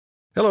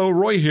Hello,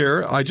 Roy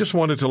here. I just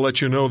wanted to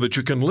let you know that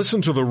you can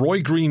listen to The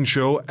Roy Green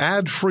Show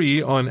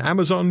ad-free on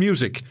Amazon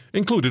Music,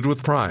 included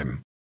with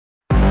Prime.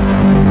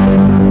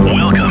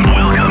 Welcome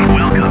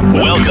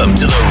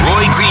to The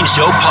Roy Green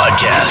Show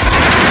podcast.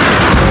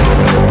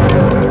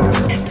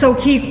 So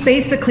he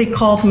basically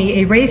called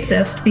me a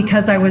racist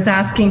because I was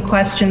asking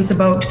questions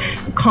about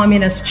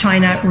communist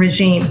China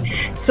regime.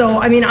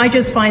 So, I mean, I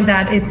just find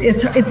that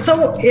it's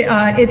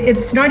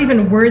not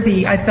even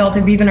worthy, I felt,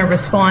 of even a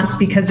response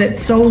because it's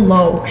so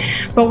low.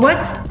 But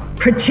what's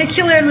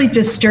particularly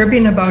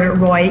disturbing about it,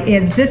 Roy,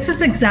 is this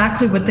is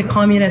exactly what the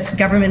communist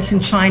government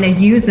in China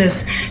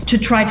uses to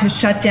try to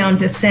shut down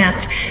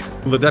dissent.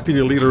 The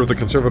deputy leader of the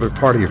Conservative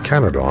Party of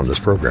Canada on this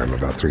program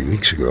about 3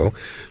 weeks ago,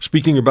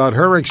 speaking about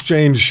her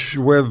exchange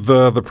with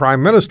the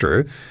Prime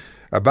Minister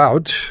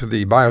about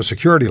the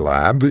biosecurity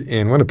lab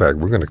in Winnipeg.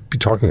 We're going to be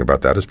talking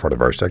about that as part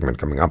of our segment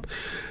coming up.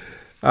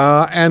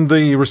 And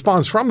the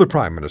response from the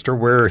Prime Minister,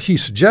 where he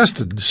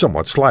suggested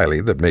somewhat slyly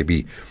that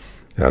maybe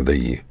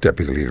the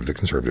deputy leader of the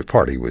Conservative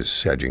Party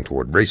was hedging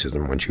toward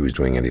racism when she was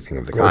doing anything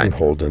of the kind. Gordon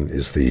Holden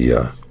is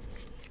the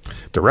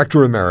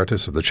Director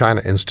Emeritus of the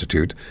China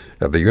Institute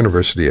at the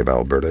University of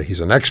Alberta. He's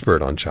an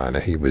expert on China.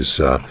 He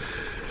was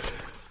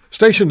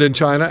stationed in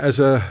China as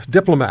a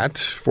diplomat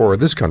for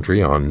this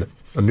country on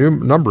a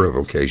number of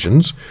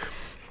occasions.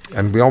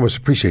 And we always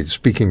appreciate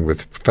speaking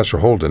with Professor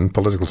Holden,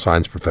 political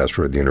science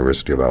professor at the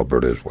University of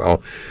Alberta as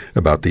well,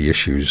 about the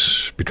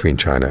issues between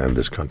China and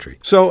this country.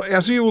 So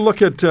as you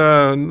look at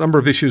a number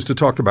of issues to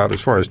talk about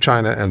as far as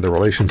China and the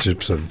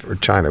relationships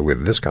of China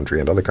with this country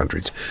and other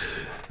countries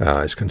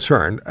is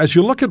concerned, as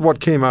you look at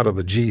what came out of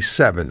the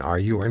G7, are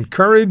you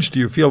encouraged? Do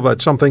you feel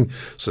that something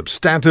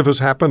substantive has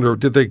happened, or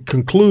did they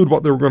conclude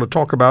what they were going to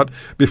talk about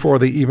before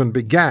they even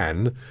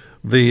began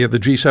the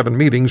G7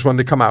 meetings, when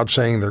they come out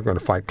saying they're going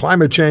to fight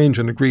climate change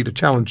and agree to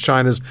challenge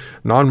China's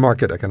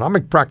non-market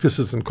economic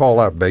practices and call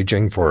out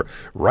Beijing for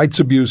rights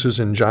abuses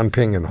in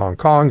Jiangping and Hong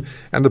Kong?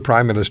 And the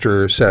Prime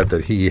Minister said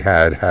that he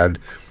had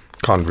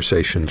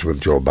conversations with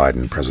Joe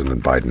Biden,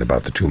 President Biden,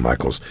 about the two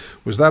Michaels.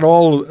 Was that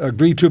all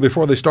agreed to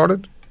before they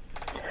started?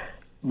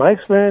 My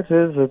experience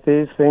is that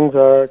these things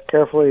are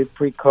carefully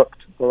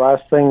pre-cooked. The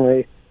last thing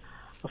the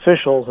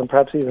officials and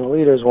perhaps even the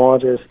leaders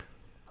want is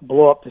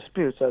blow up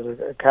disputes, as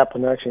a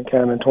Kaplan action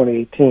can in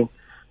 2018.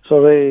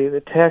 So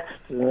the text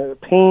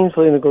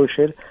painfully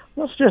negotiated.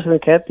 I'm not suggesting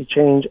it can't be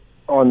changed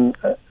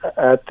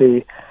at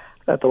the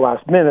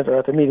last minute or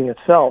at the meeting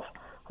itself.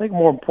 I think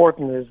more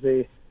important is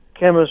the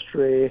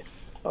chemistry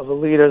of the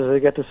leaders as they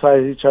get to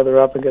size each other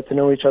up and get to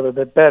know each other a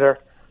bit better,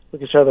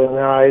 look each other in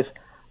the eyes.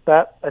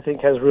 That, I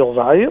think, has real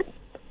value.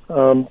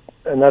 And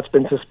that's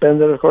been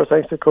suspended, of course,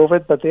 thanks to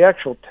COVID. But the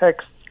actual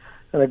text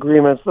and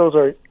agreements, those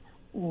are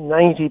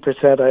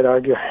 90%, I'd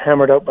argue,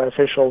 hammered out by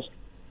officials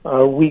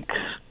weeks,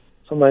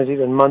 sometimes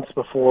even months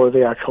before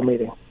the actual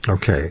meeting.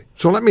 Okay.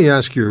 So let me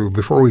ask you,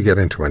 before we get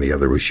into any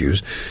other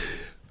issues,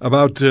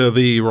 about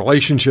the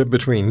relationship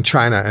between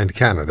China and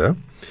Canada.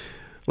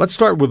 Let's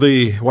start with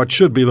what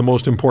should be the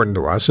most important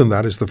to us, and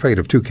that is the fate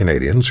of two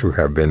Canadians who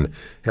have been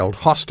held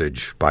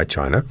hostage by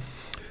China.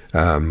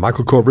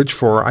 Michael Kovrig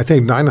for, I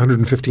think,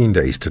 915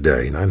 days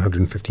today.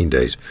 915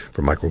 days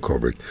for Michael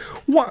Kovrig.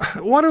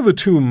 What are the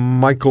two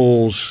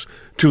Michaels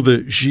to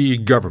the Xi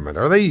government?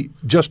 Are they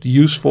just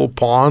useful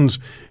pawns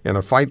in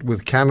a fight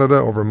with Canada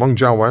over Meng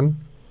Jiawen?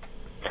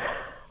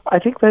 I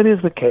think that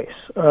is the case.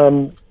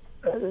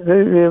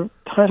 The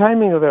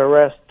timing of their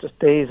arrest, just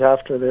days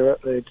after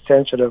the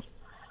detention of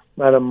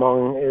Madame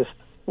Meng,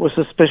 was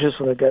suspicious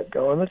from the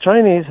get-go. And the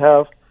Chinese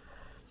have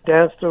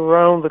danced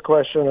around the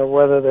question of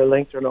whether they're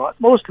linked or not,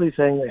 mostly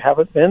saying they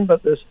haven't been,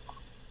 but the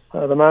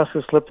mask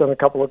has slipped on a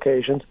couple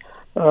occasions.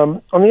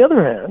 On the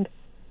other hand,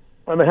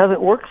 it hasn't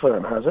worked for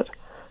them, has it?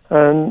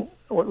 And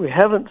what we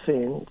haven't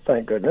seen,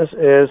 thank goodness,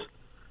 is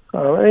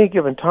at any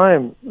given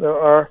time, there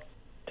are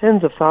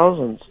tens of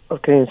thousands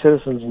of Canadian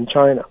citizens in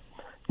China,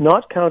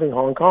 not counting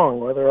Hong Kong,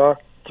 where there are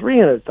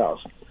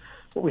 300,000.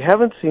 What we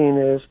haven't seen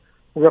is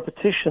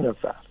repetition of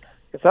that.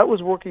 If that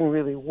was working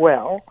really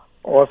well,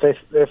 or if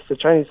the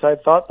Chinese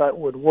side thought that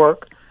would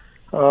work,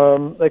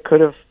 they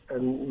could have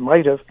and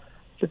might have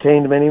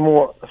detained many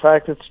more. The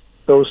fact that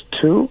those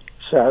two,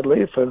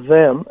 sadly, for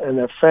them and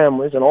their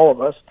families and all of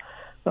us,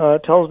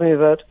 tells me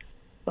that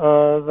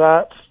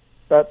that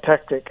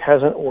tactic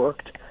hasn't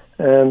worked,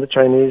 and the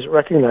Chinese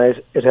recognize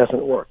it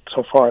hasn't worked,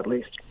 so far at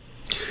least.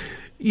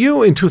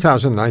 You, in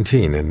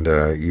 2019, and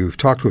you've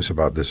talked to us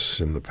about this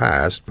in the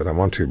past, but I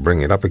want to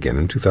bring it up again.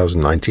 In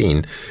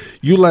 2019,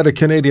 you led a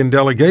Canadian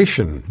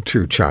delegation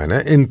to China,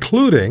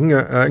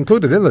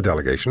 included in the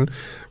delegation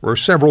were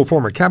several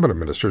former cabinet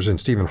ministers in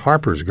Stephen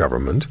Harper's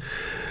government.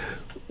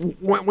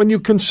 When you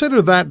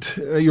consider that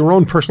your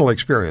own personal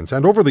experience,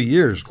 and over the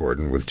years,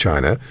 Gordon, with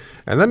China,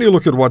 and then you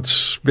look at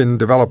what's been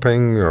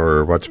developing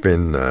or what's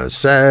been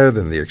said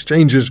and the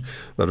exchanges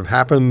that have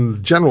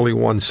happened, generally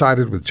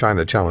one-sided, with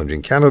China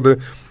challenging Canada,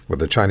 with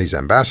the Chinese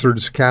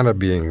ambassadors to Canada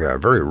being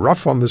very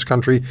rough on this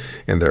country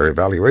in their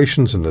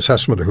evaluations and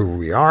assessment of who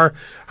we are.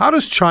 How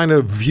does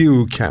China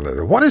view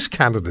Canada? What is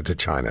Canada to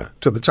China,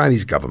 to the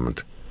Chinese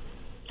government?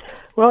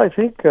 Well, I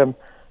think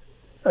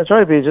I try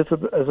to be just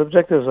as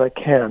objective as I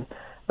can.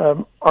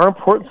 Our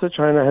importance to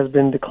China has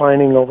been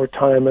declining over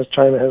time as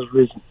China has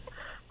risen.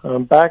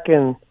 Back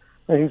in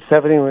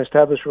 1970, when we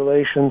established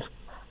relations,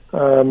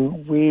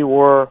 we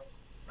were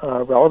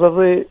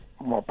relatively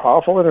more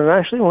powerful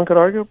internationally, one could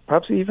argue,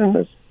 perhaps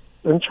even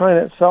than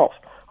China itself.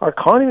 Our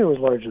economy was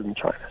larger than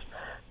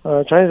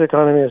China's. China's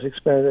economy has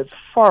expanded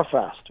far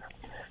faster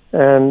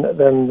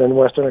than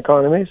Western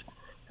economies,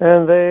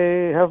 and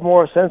they have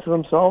more sense of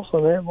themselves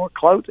and they have more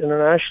clout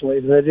internationally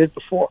than they did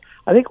before.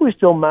 I think we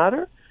still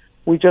matter.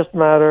 We just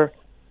matter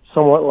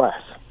somewhat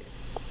less.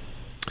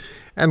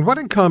 And when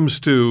it comes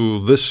to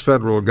this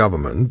federal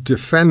government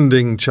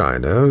defending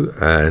China,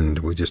 and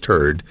we just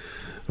heard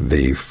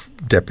the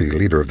deputy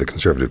leader of the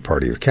Conservative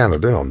Party of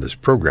Canada on this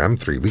program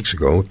 3 weeks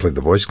ago, played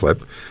the voice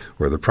clip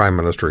where the Prime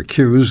Minister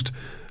accused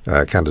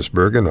Candice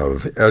Bergen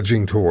of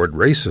edging toward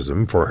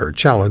racism for her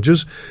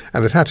challenges,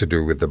 and it had to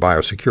do with the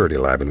biosecurity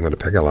lab in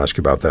Winnipeg. I'll ask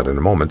you about that in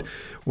a moment.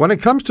 When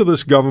it comes to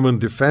this government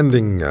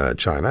defending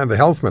China, the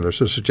health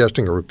minister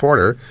suggesting a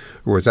reporter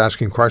who was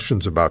asking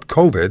questions about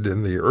COVID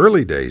in the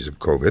early days of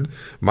COVID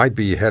might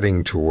be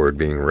heading toward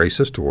being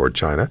racist toward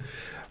China.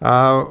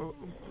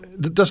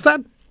 Does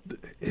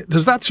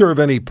that serve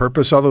any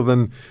purpose other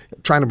than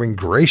trying to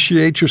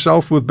ingratiate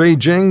yourself with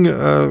Beijing?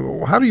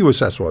 How do you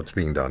assess what's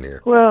being done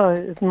here? Well,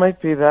 it might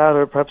be that,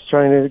 or perhaps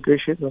trying to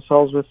ingratiate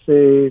themselves with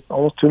the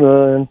almost 2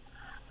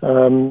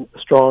 million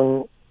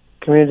strong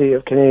community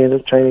of Canadians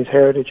of Chinese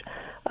heritage.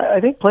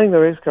 I think playing the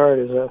race card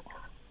is a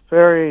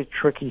very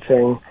tricky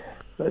thing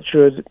that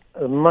should,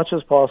 as much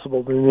as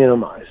possible, be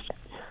minimized.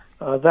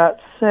 That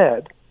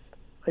said,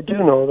 I do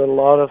know that a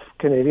lot of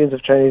Canadians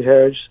of Chinese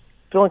heritage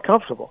feel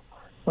uncomfortable.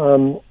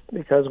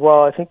 Because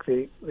while I think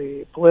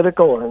the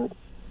political and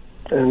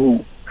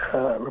political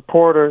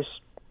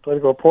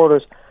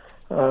reporters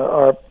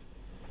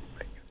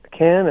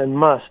can and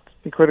must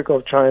be critical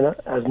of China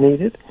as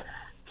needed,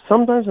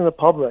 sometimes in the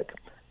public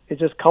it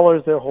just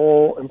colors their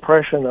whole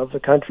impression of the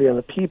country and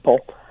the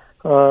people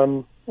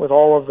with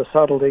all of the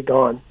subtlety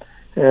gone.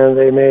 And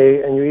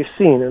you've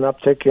seen an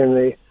uptick in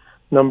the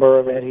number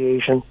of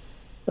anti-Asian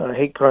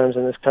hate crimes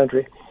in this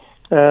country.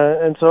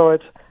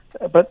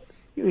 But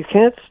we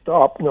can't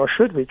stop, nor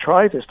should we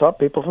try to stop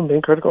people from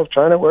being critical of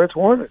China where it's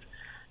warranted.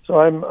 So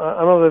I'm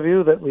of the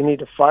view that we need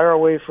to fire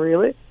away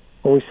freely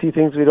when we see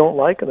things we don't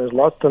like, and there's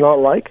lots to not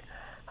like.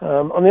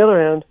 On the other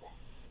hand,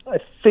 I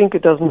think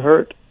it doesn't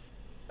hurt.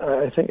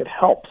 I think it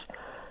helps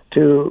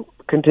to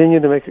continue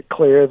to make it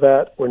clear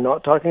that we're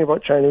not talking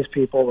about Chinese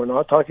people, we're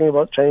not talking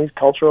about Chinese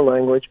cultural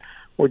language,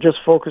 we're just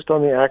focused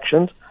on the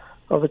actions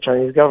of the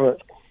Chinese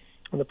government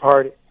and the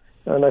party.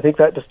 And I think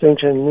that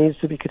distinction needs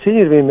to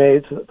continue to be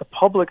made so that the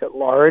public at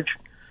large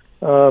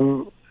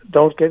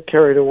don't get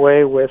carried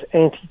away with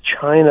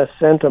anti-China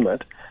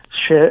sentiment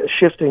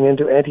shifting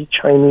into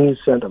anti-Chinese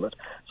sentiment.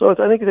 So I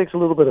think it takes a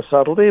little bit of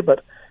subtlety,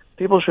 but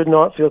people should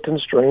not feel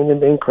constrained in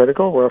being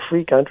critical. We're a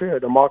free country, a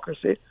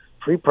democracy,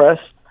 free press.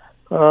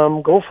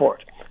 Go for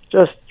it.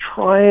 Just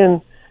try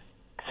and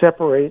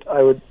separate,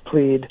 I would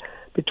plead,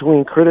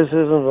 between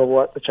criticism of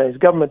what the Chinese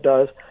government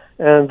does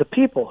and the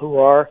people who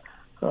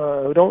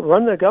don't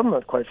run their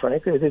government, quite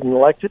frankly. They didn't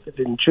elect it, they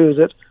didn't choose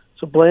it.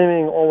 So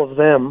blaming all of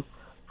them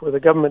for what the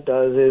government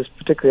does is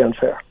particularly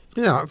unfair.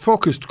 Yeah,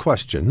 focused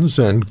questions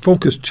and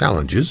focused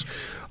challenges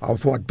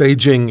of what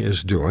Beijing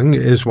is doing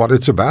is what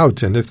it's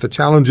about. And if the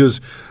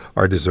challenges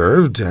are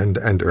deserved and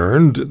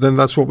earned, then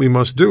that's what we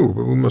must do.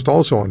 But we must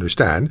also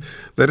understand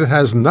that it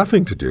has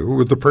nothing to do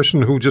with the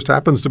person who just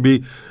happens to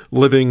be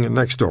living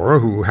next door,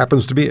 who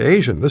happens to be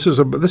Asian. This is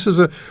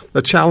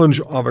a challenge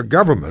of a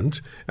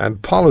government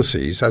and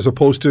policies, as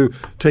opposed to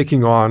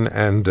taking on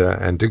and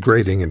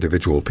degrading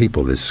individual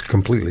people. This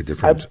completely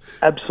different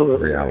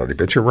absolutely reality.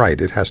 But you're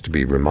right; it has to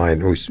be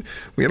reminded.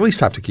 We at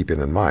least have to keep it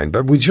in mind.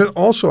 But we should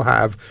also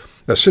have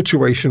a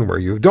situation where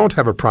you don't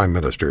have a prime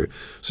minister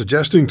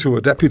suggesting to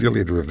a deputy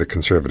leader of the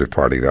Conservative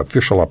Party, the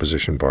official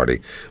opposition party,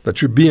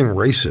 that you're being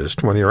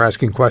racist when you're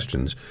asking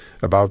questions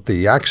about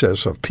the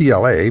access of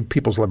PLA,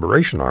 People's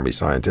Liberation Army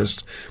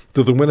scientists,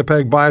 to the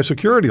Winnipeg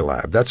Biosecurity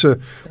Lab.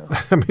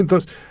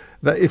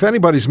 If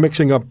anybody's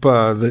mixing up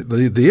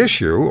the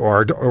issue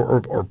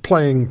or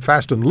playing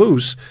fast and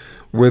loose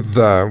with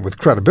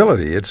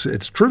credibility,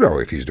 it's Trudeau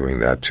if he's doing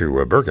that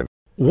to Bergen.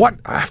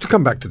 I have to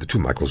come back to the two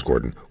Michaels,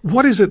 Gordon.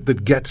 What is it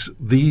that gets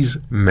these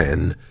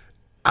men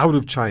out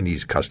of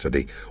Chinese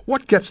custody?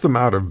 What gets them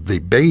out of the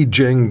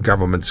Beijing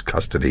government's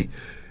custody?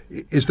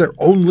 Is there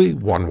only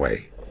one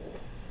way?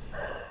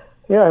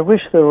 Yeah, I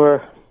wish there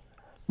were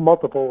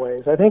multiple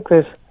ways. I think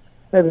there's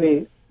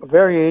maybe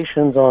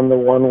variations on the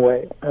one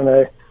way. And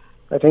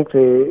I think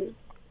the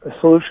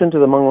solution to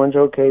the Meng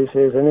Wanzhou case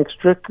is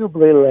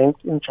inextricably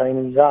linked in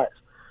Chinese eyes.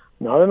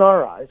 Not in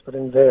our eyes, but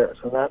in theirs.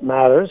 And that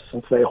matters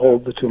since they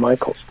hold the two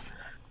Michaels.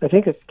 I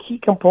think a key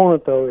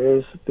component, though,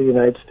 is the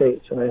United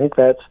States. And I think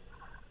that's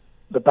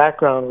the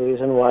background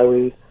reason why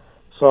we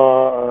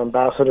saw our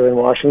ambassador in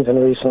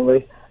Washington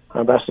recently,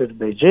 our ambassador to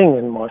Beijing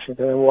in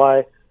Washington, and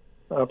why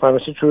Prime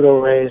Minister Trudeau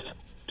raised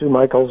two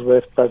Michaels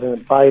with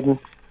President Biden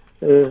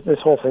This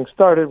whole thing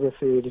started with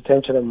the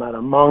detention of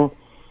Madame Meng.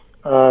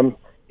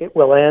 It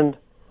will end,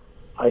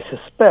 I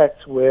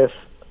suspect, with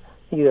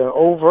either an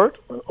overt,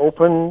 an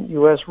open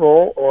U.S.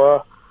 role or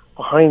a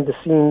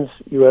behind-the-scenes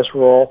U.S.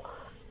 role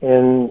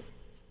in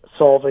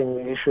solving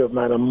the issue of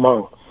Madame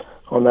Meng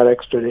on that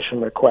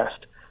extradition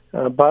request.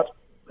 But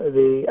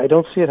I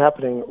don't see it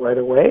happening right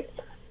away.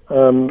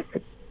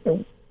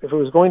 If it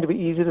was going to be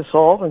easy to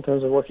solve in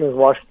terms of working with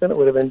Washington, it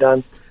would have been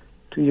done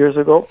 2 years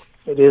ago.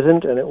 It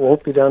isn't, and it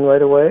won't be done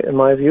right away, in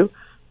my view.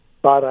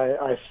 But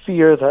I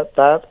fear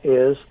that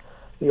is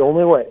the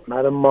only way.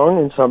 Madame Meng,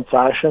 in some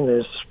fashion,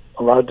 is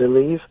allowed to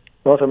leave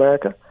North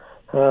America,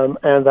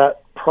 and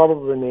that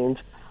probably means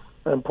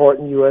an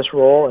important U.S.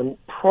 role and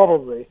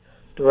probably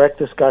direct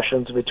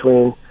discussions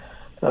between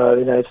the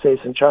United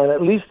States and China.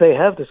 At least they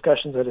have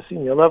discussions at a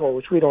senior level,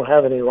 which we don't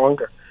have any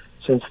longer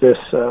since this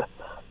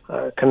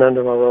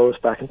conundrum arose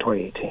back in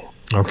 2018.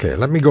 Okay,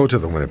 let me go to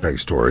the Winnipeg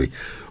story,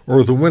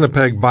 or the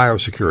Winnipeg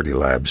Biosecurity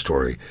Lab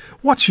story.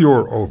 What's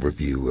your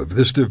overview of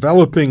this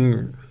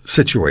developing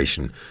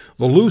situation,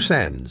 the loose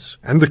ends,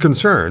 and the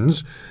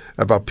concerns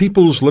about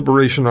People's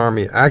Liberation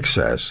Army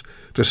access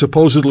to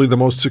supposedly the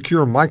most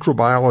secure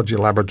microbiology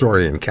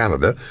laboratory in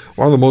Canada,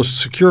 one of the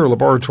most secure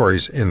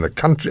laboratories in the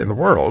country, in the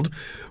world,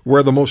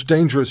 where the most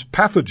dangerous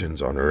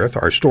pathogens on Earth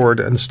are stored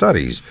and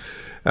studied?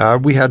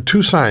 We had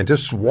 2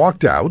 scientists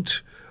walked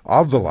out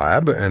of the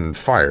lab and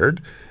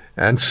fired,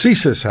 and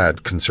CSIS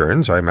had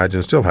concerns, I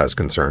imagine still has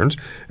concerns,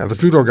 and the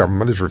Trudeau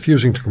government is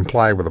refusing to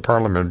comply with the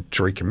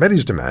parliamentary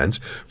committee's demands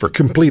for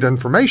complete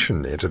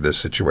information into this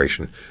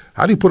situation.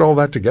 How do you put all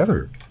that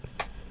together?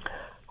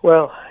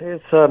 Well,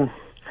 it's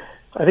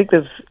I think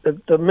there's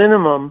at the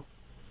minimum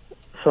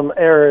some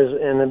errors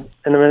in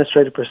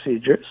administrative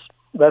procedures.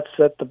 That's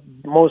at the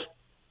most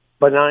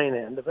benign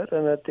end of it.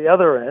 And at the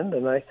other end,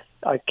 and I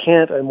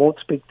won't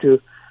speak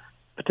to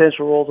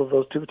potential roles of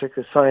those 2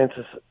 particular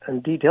scientists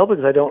in detail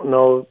because I don't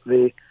know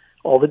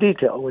all the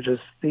detail, which is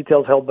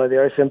details held by the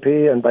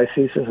RCMP and by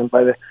CSIS and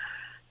by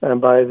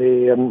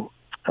the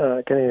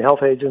Canadian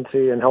Health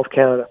Agency and Health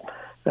Canada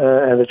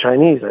and the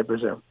Chinese, I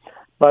presume.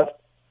 But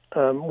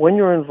when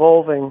you're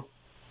involving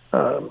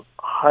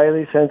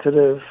highly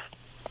sensitive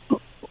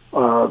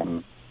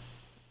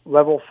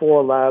level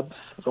 4 labs,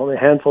 there's only a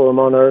handful of them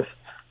on Earth,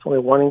 there's only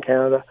 1 in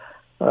Canada,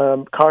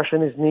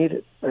 caution is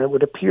needed. And it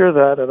would appear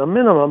that at a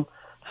minimum,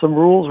 some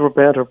rules were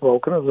bent or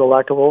broken. There was a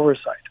lack of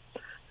oversight.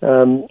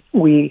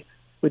 We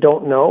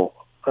don't know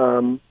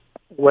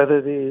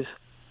whether these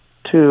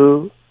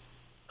 2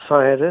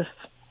 scientists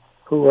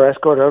who were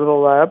escorted out of the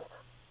lab,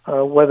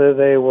 whether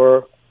they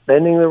were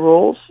bending the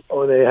rules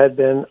or they had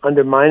been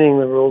undermining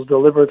the rules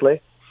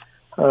deliberately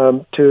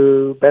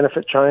to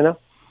benefit China.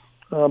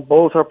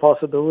 Both are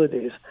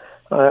possibilities.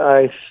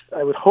 I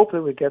would hope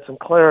that we get some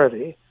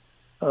clarity,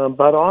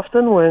 but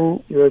often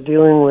when you're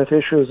dealing with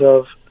issues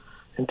of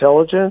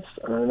intelligence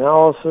and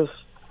analysis,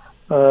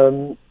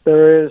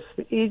 there is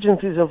the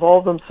agencies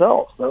involved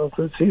themselves, that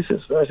includes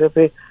CSIS.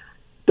 They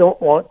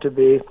don't want to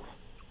be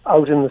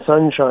out in the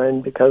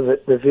sunshine because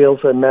it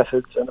reveals their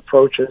methods and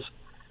approaches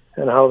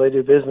and how they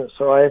do business.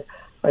 So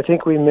I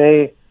think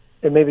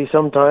it may be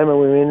some time and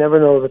we may never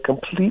know the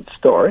complete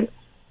story.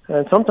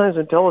 And sometimes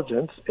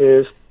intelligence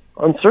is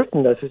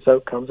uncertain as its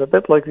outcomes, a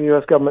bit like the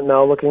U.S. government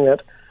now looking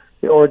at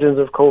the origins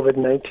of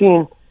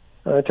COVID-19.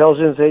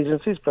 Intelligence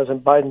agencies,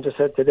 President Biden just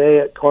said today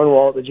at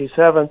Cornwall at the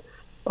G7,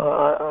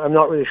 I'm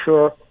not really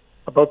sure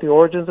about the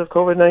origins of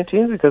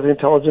COVID-19 because the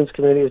intelligence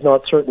community is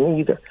not certain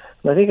either.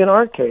 And I think in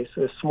our case,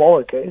 a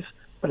smaller case,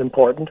 but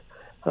important,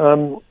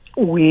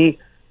 even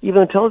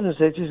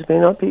intelligence agencies may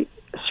not be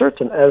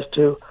certain as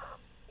to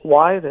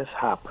why this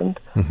happened.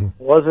 Mm-hmm.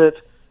 Was it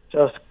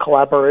just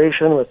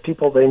collaboration with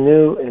people they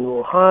knew in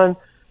Wuhan,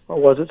 or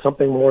was it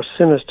something more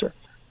sinister?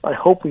 I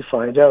hope we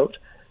find out.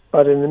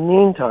 But in the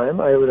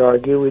meantime, I would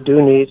argue we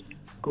do need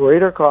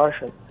greater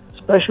caution,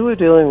 especially when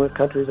dealing with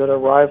countries that are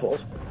rivals,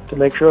 to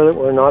make sure that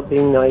we're not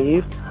being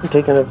naive and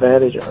taken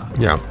advantage of.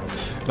 Yeah.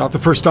 Not the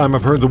first time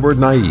I've heard the word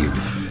naive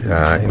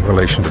in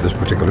relation to this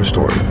particular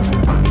story.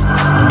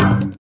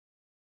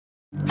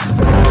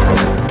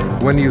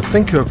 When you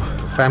think of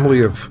a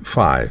family of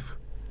 5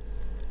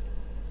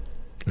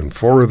 and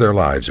 4 of their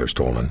lives are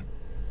stolen,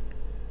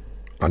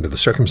 under the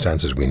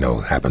circumstances we know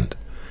happened,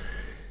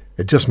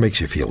 it just makes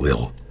you feel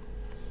ill.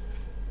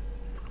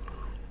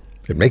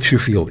 It makes you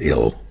feel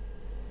ill.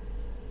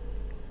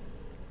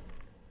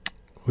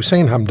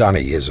 Hussein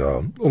Hamdani is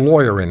a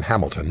lawyer in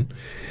Hamilton.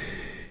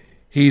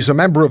 He's a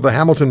member of the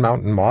Hamilton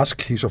Mountain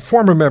Mosque. He's a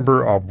former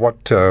member of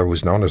what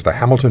was known as the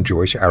Hamilton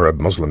Jewish Arab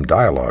Muslim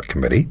Dialogue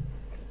Committee.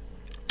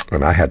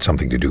 And I had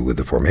something to do with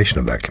the formation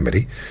of that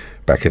committee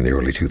back in the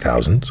early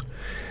 2000s.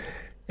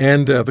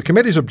 And the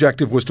committee's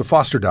objective was to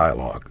foster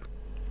dialogue.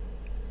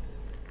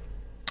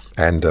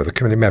 And the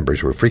committee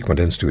members were frequent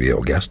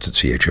in-studio guests at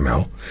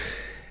CHML.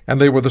 And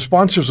they were the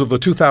sponsors of the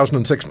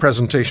 2006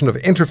 presentation of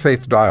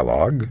Interfaith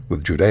Dialogue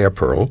with Judea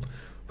Pearl,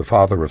 the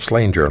father of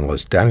slain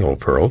journalist Daniel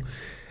Pearl,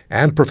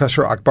 and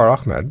Professor Akbar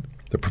Ahmed,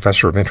 the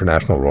professor of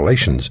international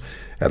relations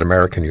at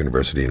American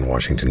University in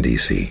Washington,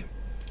 D.C.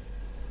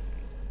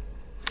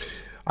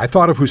 I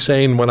thought of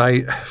Hussein when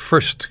I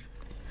first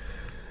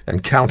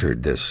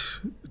encountered this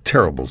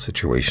terrible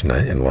situation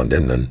in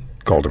London, and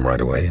called him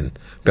right away. And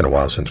been a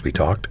while since we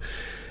talked.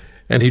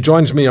 And he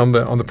joins me on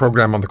the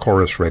program on the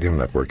Chorus Radio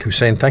Network.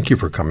 Hussein, thank you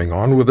for coming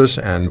on with us,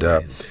 and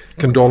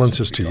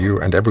condolences to you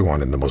and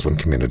everyone in the Muslim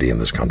community in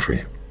this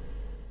country.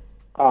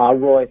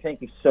 Roy,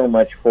 thank you so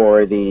much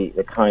for the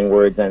kind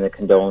words and the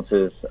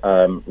condolences.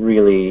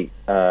 Really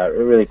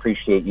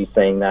appreciate you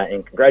saying that,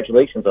 and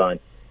congratulations on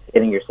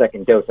getting your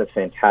second dose. That's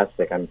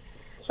fantastic. I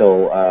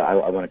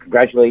want to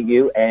congratulate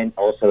you and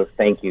also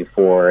thank you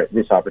for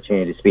this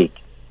opportunity to speak.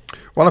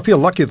 Well, I feel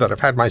lucky that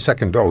I've had my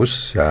second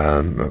dose.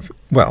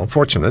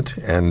 Fortunate,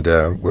 and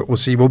we'll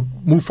see. We'll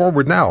move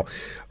forward now.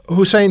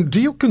 Hussein, do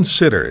you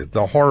consider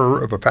the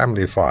horror of a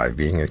family of 5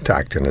 being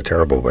attacked in a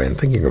terrible way, and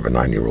thinking of a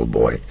 9-year-old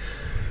boy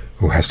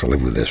who has to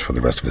live with this for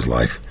the rest of his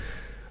life,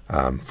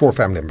 4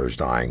 family members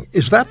dying,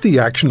 is that the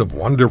action of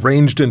one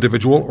deranged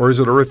individual, or is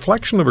it a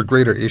reflection of a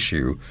greater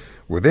issue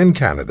within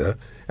Canada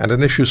and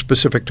an issue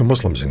specific to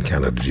Muslims in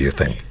Canada, do you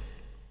think?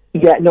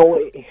 Yeah, no,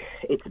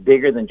 it's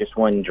bigger than just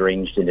one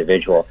deranged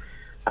individual.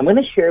 I'm going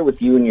to share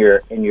with you and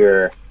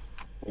your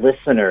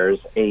listeners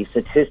a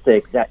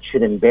statistic that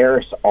should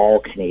embarrass all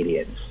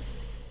Canadians.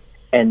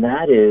 And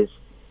that is,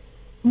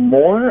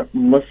 more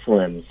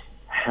Muslims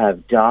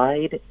have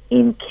died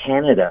in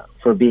Canada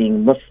for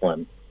being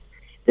Muslim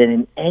than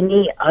in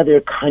any other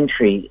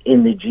country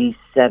in the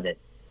G7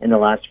 in the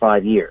last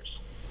 5 years.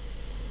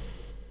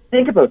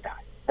 Think about that.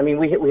 I mean,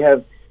 we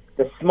have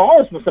the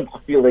smallest Muslim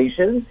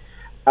population,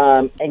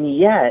 and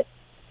yet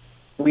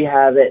we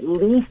have at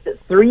least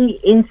 3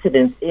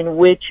 incidents in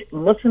which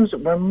Muslims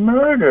were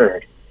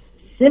murdered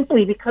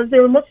simply because they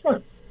were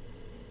Muslim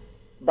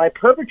by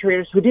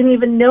perpetrators who didn't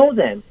even know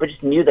them, but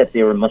just knew that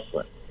they were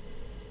Muslim.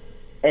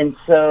 And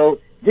so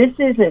this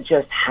isn't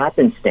just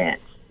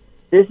happenstance.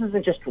 This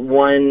isn't just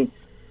one,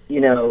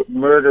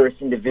 murderous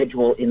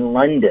individual in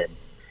London.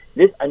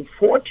 This,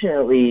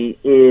 unfortunately,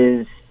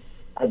 is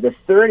the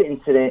 3rd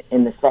incident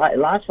in the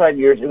last 5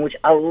 years in which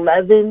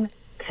 11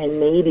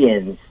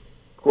 Canadians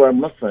who are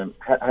Muslim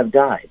have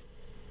died.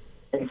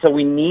 And so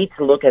we need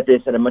to look at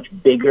this in a much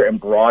bigger and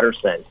broader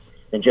sense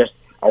than just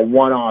a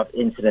one-off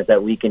incident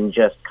that we can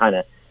just kind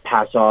of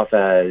pass off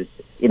as,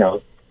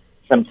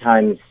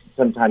 sometimes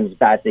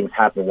bad things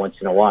happen once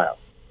in a while.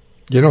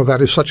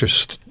 That is such a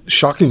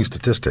shocking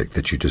statistic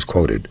that you just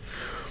quoted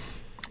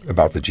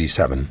about the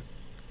G7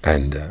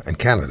 and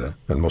Canada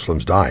and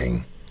Muslims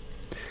dying.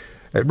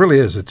 It really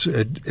is.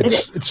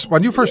 It's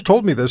when you first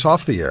told me this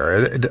off the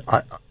air,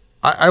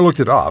 I looked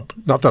it up.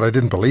 Not that I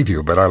didn't believe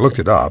you, but I looked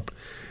it up,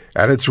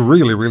 and it's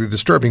really, really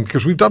disturbing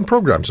because we've done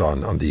programs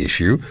on the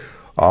issue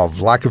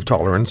of lack of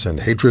tolerance and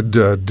hatred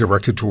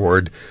directed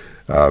toward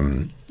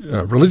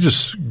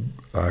religious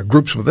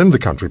groups within the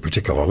country,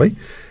 particularly.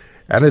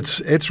 And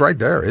it's right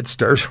there. It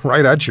stares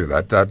right at you.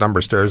 That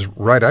number stares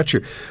right at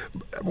you.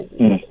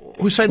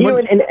 Hussein,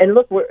 and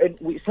look,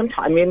 we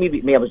sometimes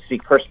maybe I would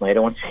speak personally. I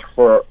don't want to speak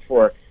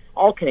for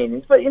all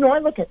Canadians, but I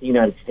look at the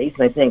United States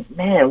and I think,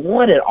 man,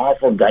 what an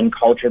awful gun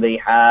culture they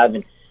have,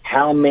 and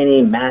how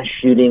many mass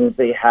shootings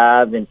they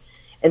have, and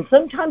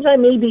sometimes I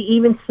may be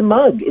even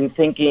smug in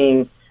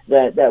thinking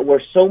that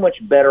we're so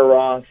much better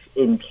off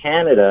in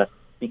Canada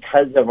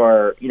because of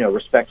our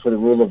respect for the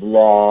rule of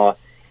law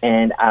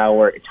and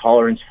our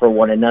tolerance for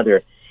one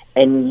another.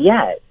 And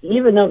yet,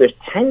 even though there's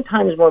 10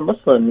 times more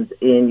Muslims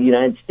in the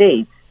United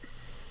States,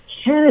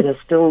 Canada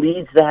still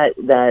leads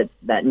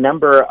that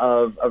number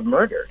of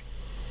murder.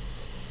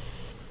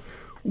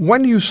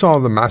 When you saw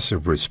the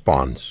massive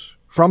response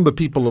from the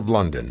people of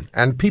London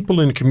and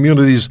people in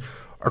communities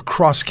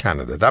across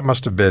Canada, that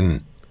must have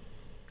been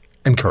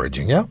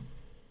encouraging, yeah?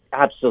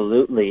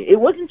 Absolutely. It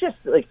wasn't just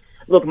like,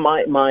 look,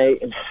 my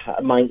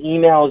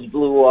emails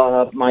blew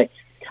up.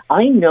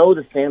 I know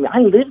the family. I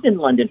lived in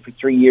London for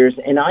 3 years,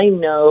 and I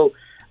know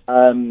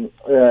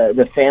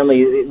the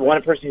family. One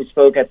person who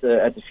spoke at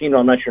the funeral.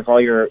 I'm not sure if all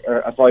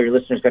your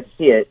listeners got to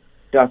see it.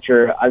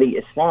 Dr. Ali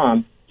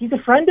Islam. He's a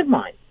friend of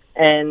mine,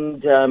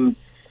 and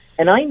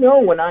I know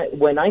when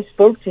I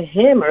spoke to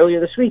him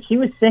earlier this week, he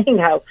was saying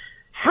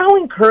how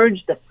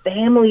encouraged the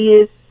family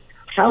is,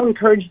 how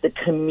encouraged the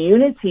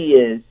community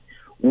is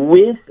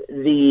with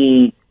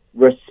the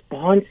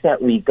response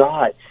that we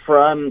got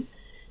from,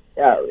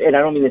 and I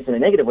don't mean this in a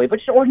negative way, but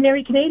just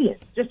ordinary Canadians,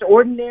 just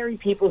ordinary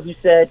people who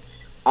said,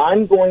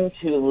 I'm going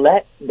to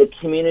let the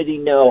community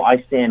know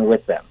I stand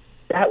with them.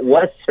 That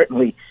was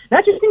certainly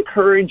not just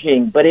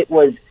encouraging, but it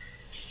was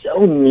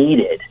so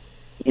needed,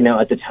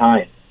 at the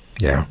time.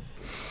 Yeah.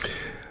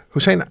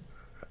 Hussein,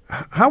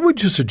 how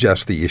would you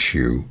suggest the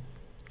issue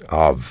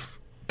of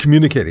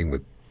communicating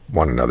with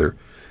one another,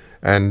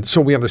 and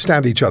so we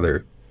understand each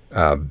other,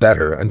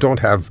 better and don't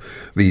have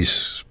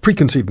these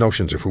preconceived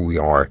notions of who we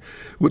are.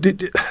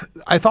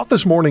 I thought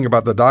this morning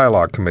about the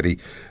Dialogue Committee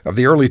of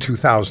the early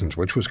 2000s,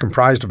 which was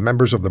comprised of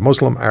members of the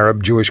Muslim,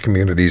 Arab, Jewish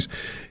communities.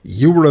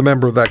 You were a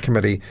member of that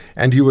committee,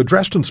 and you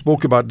addressed and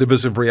spoke about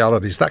divisive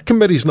realities. That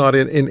committee's not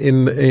in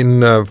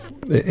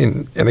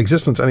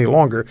existence any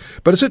longer,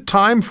 but is it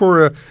time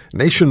for a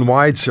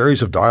nationwide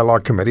series of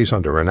dialogue committees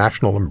under a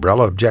national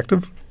umbrella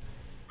objective?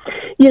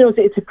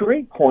 It's a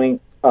great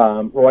point,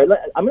 Roy.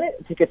 I'm going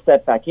to take a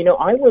step back.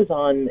 I was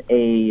on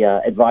a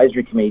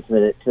advisory committee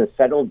to the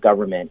federal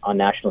government on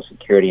national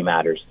security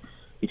matters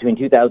between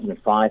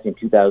 2005 and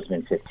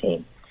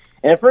 2015.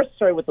 And it first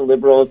started with the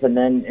Liberals, and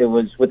then it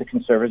was with the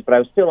Conservatives, but I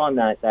was still on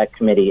that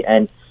committee.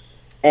 And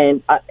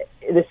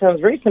this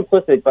sounds very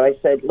simplistic, but I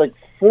said, look,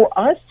 for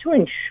us to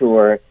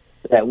ensure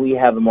that we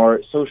have a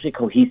more socially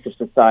cohesive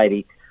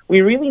society,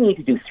 we really need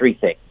to do three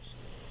things.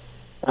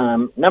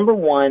 Number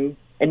one,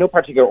 in no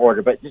particular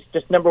order, but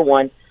just number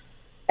one,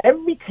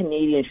 every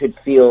Canadian should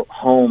feel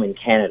home in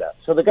Canada.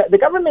 So the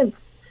government,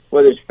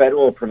 whether it's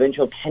federal or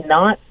provincial,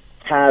 cannot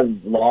have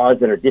laws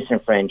that are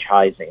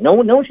disenfranchising. No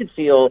one should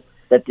feel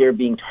that they're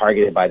being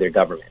targeted by their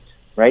government,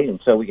 right? And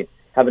so we could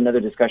have another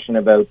discussion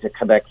about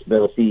Quebec's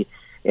Bill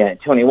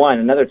C-21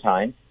 another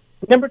time.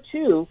 Number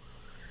two,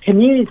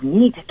 communities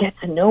need to get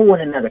to know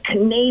one another.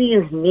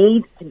 Canadians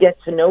need to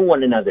get to know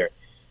one another.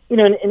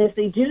 And if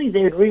they do,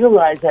 they would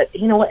realize that,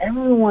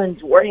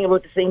 everyone's worrying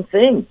about the same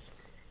things.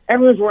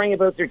 Everyone's worrying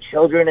about their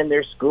children and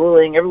their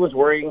schooling. Everyone's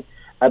worrying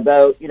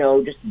about,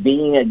 just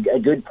being a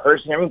good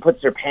person. Everyone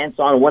puts their pants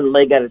on one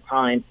leg at a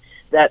time.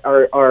 That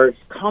our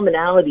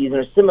commonalities and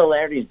our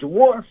similarities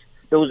dwarf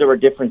those of our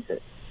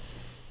differences.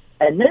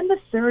 And then the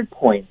third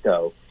point,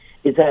 though,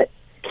 is that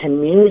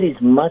communities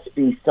must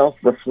be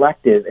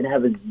self-reflective and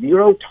have a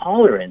zero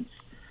tolerance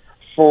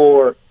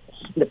for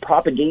the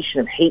propagation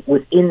of hate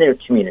within their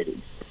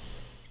communities.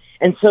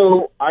 And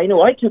so I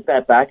know I took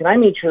that back, and I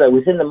made sure that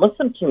within the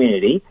Muslim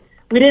community,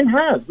 we didn't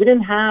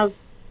have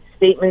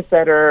statements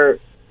that are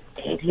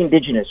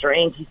anti-Indigenous or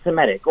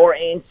anti-Semitic or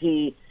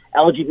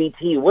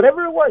anti-LGBT,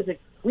 whatever it was.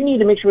 We need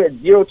to make sure we have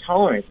zero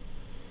tolerance.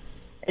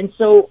 And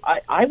so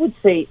I would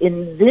say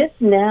in this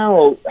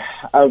now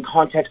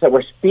context that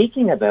we're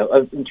speaking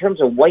about, in terms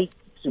of white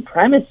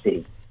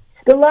supremacy,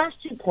 the last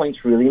 2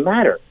 points really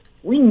matter.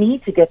 We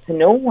need to get to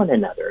know one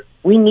another.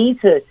 We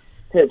need to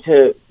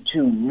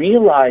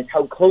realize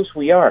how close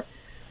we are.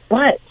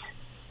 But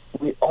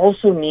we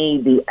also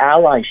need the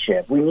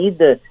allyship. We need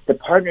the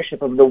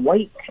partnership of the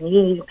white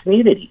Canadian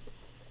community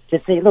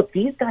to say, look,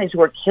 these guys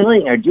who are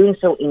killing are doing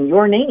so in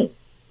your name,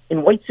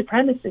 in white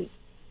supremacy.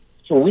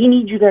 So we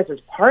need you guys as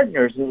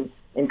partners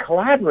and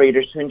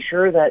collaborators to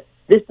ensure that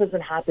this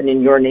doesn't happen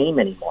in your name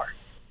anymore.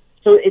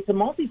 So it's a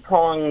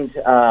multi-pronged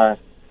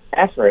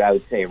effort, I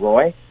would say,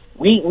 Roy.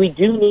 We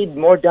do need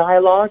more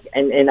dialogue,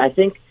 and I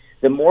think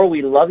the more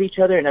we love each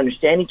other and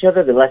understand each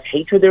other, the less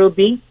hatred there will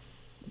be.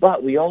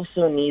 But we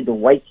also need the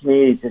white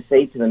community to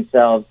say to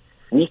themselves,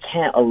 we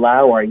can't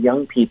allow our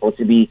young people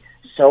to be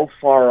so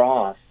far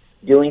off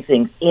doing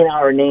things in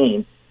our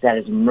name that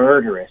is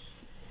murderous.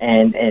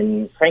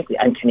 And frankly,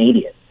 I'm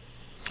Canadian.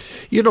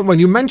 When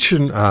you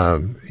mention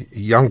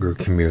younger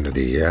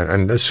community,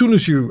 and as soon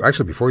as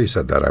before you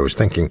said that, I was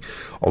thinking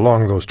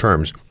along those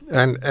terms.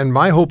 And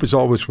my hope is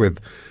always with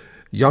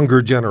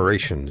younger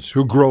generations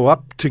who grow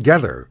up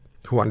together,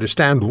 who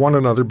understand one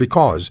another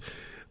because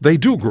they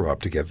do grow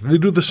up together. They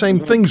do the same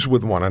things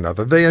with one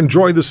another. They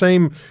enjoy the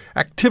same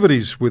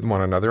activities with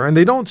one another, and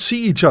they don't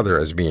see each other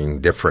as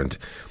being different.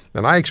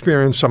 And I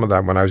experienced some of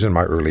that when I was in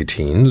my early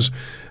teens.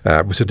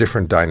 It was a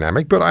different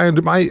dynamic, but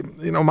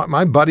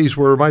my buddies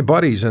were my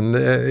buddies, and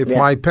if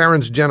my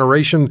parents'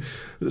 generation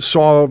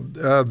saw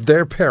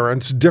their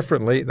parents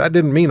differently, that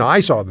didn't mean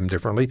I saw them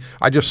differently.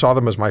 I just saw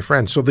them as my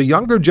friends. So the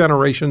younger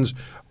generations,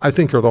 I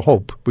think, are the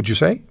hope. Would you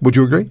say? Would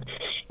you agree?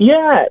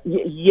 Yeah.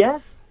 Yes,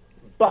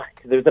 but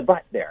there's a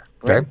but there.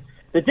 Right? Okay.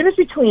 The difference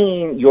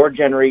between your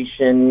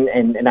generation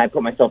and I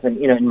put myself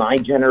in my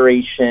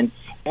generation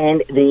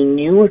and the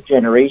newer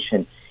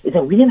generation is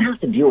that we didn't have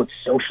to deal with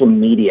social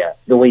media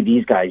the way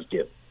these guys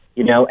do,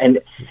 and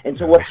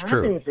so what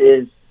happens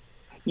is,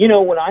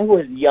 when I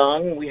was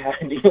young, we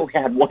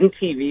had one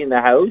TV in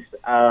the house,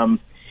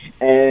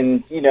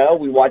 and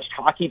we watched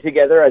hockey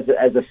together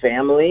as a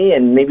family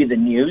and maybe the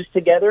news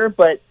together,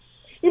 but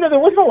there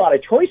wasn't a lot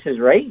of choices,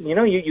 right?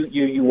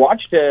 You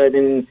watched it,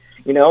 and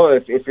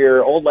if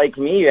you're old like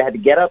me, you had to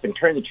get up and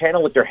turn the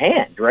channel with your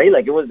hand, right?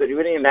 Like we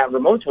didn't even have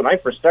remotes when I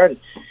first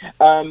started.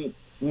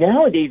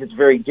 Nowadays, it's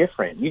very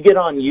different. You get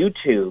on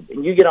YouTube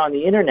and you get on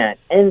the internet,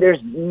 and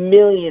there's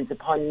millions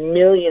upon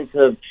millions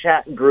of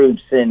chat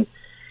groups, and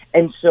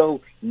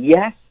so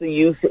yes, the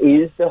youth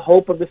is the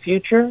hope of the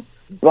future,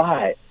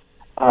 but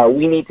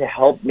we need to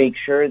help make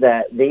sure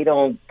that they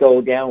don't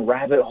go down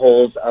rabbit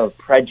holes of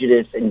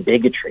prejudice and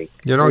bigotry.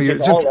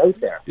 It's all out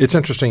there. It's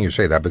interesting you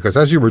say that, because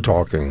as you were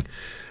talking,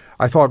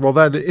 I thought, well,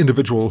 that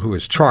individual who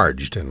is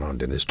charged in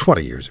London is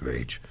 20 years of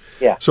age.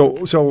 Yeah.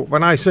 So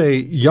when I say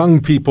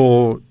young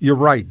people, you're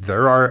right.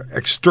 There are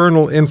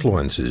external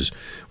influences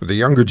with the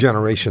younger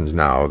generations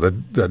now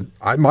that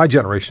my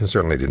generation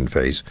certainly didn't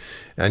face,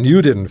 and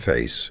you didn't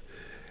face.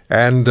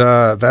 And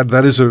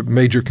that is a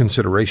major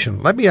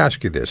consideration. Let me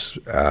ask you this: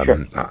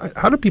 Sure.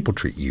 How do people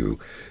treat you?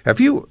 Have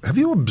you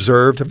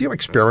observed? Have you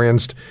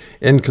experienced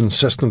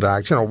inconsistent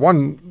acts?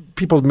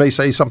 People may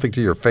say something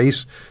to your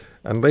face,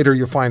 and later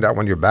you find out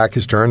when your back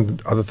is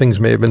turned, other things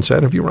may have been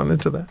said. Have you run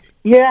into that?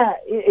 Yeah,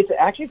 it's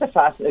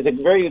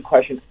a very good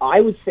question.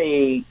 I would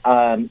say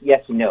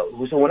yes and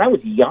no. So when I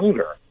was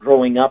younger,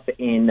 growing up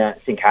in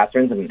St.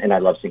 Catharines, and I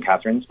love St.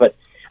 Catharines, but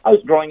I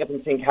was growing up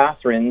in St.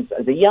 Catharines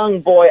as a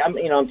young boy. I'm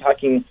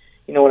talking,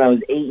 when I was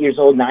 8 years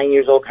old, 9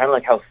 years old, kind of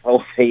like how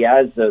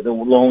Fayaz, the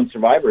lone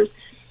survivors.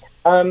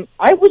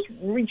 I was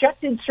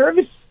rejected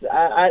service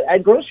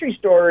at grocery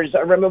stores. I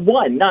remember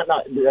one,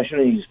 I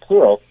shouldn't use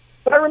plural,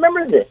 but I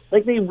remember this.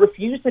 Like, they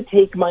refused to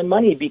take my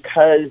money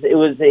because it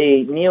was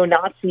a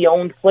neo-Nazi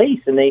owned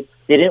place, and they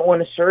didn't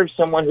want to serve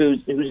someone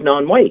who's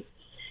non-white.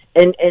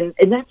 And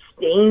that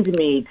stained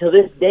me to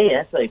this day.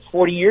 That's like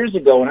 40 years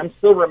ago, and I'm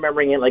still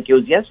remembering it like it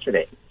was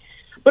yesterday.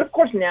 But of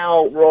course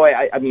now, Roy,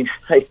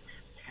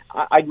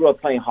 I grew up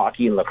playing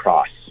hockey and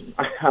lacrosse.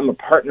 I'm a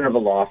partner of a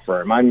law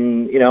firm.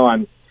 I'm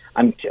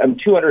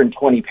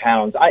 220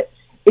 pounds.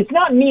 It's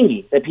not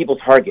me that people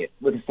target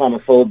with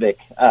Islamophobic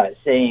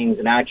sayings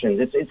and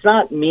actions. It's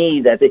not me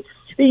that they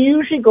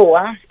usually go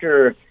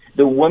after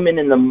the woman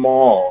in the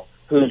mall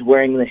who's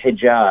wearing the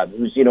hijab,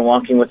 who's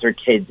walking with her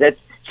kids.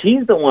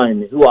 She's the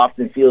one who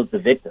often feels the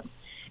victim.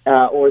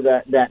 Or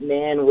that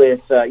man with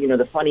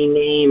the funny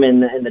name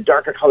and the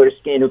darker color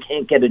skin who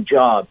can't get a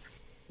job.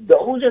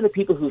 Those are the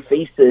people who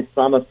face the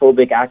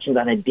Islamophobic actions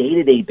on a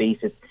day-to-day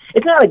basis.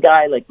 It's not a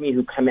guy like me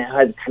who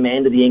has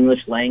command of the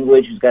English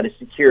language, who's got a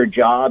secure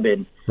job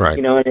and Right.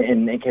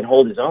 and can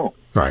hold his own.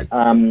 Right.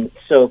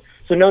 So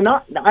no,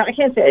 I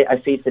can't say I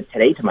faced it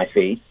today to my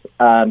face.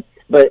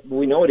 But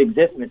we know it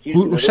exists, and it's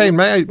usually Hussein,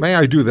 may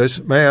I do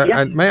this? May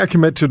I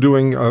commit to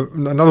doing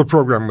another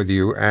program with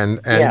you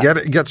and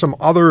get some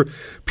other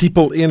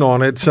people in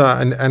on it,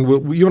 and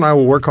you and I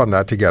will work on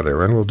that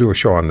together, and we'll do a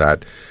show on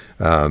that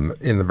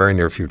in the very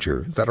near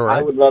future. Is that all right?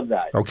 I would love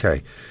that.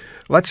 Okay.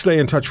 Let's stay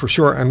in touch for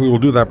sure, and we will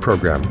do that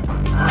program.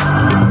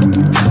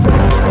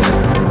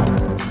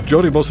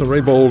 Jody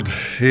Wilson-Raybould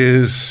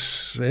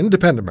is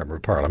independent member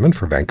of Parliament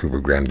for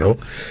Vancouver-Granville.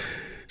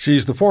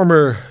 She's the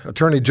former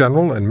Attorney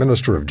General and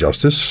Minister of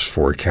Justice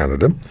for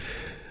Canada,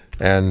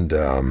 and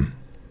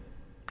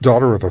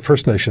daughter of a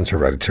First Nations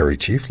hereditary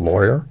chief,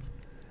 lawyer.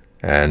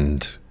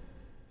 And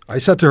I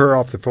said to her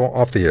off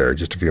the air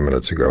just a few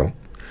minutes ago,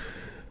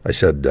 I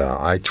said,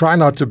 I try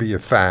not to be a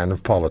fan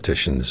of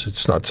politicians.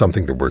 It's not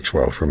something that works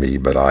well for me,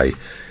 but I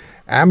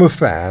am a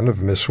fan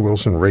of Miss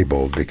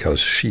Wilson-Raybould because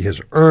she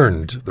has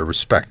earned the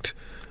respect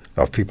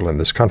of people in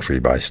this country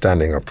by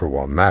standing up for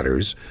what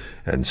matters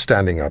and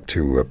standing up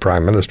to a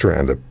Prime Minister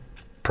and a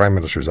Prime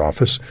Minister's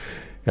office.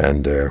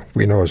 And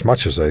we know as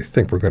much as I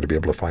think we're going to be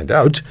able to find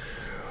out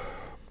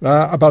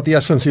about the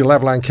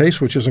SNC-Lavalin case,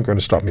 which isn't going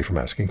to stop me from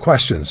asking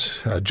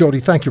questions. Jody,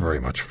 thank you very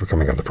much for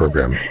coming on the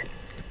program.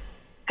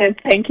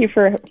 Thank you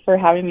for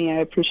having me. I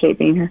appreciate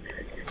being here.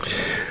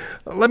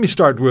 Let me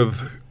start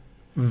with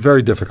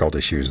very difficult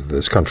issues that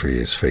this country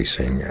is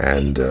facing.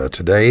 And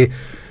today,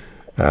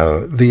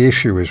 the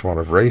issue is one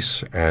of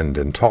race and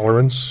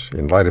intolerance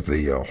in light of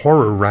the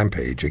horror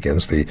rampage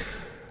against the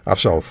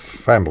Afzaal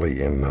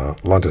family in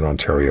London,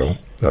 Ontario.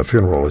 The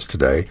funeral is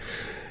today.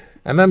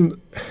 And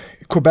then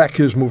Quebec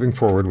is moving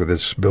forward with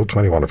its Bill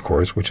 21, of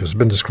course, which has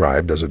been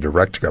described as a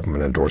direct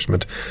government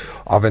endorsement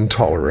of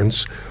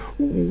intolerance.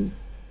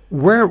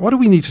 What do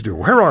we need to do?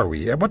 Where are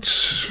we?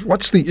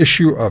 What's the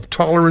issue of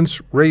tolerance,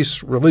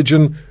 race,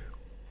 religion?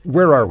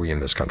 Where are we in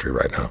this country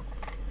right now?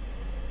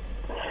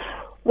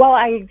 Well,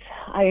 I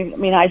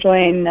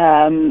join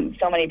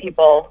so many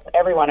people,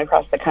 everyone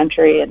across the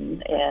country,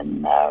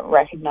 in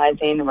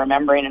recognizing and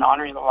remembering and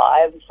honoring the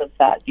lives of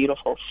that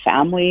beautiful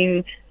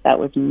family that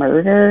was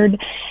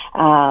murdered.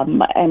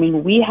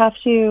 We have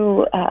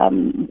to,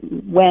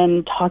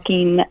 when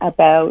talking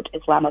about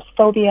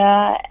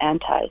Islamophobia,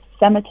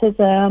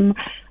 anti-Semitism,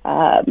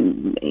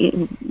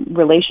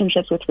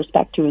 relationships with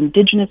respect to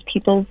Indigenous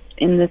peoples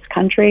in this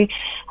country,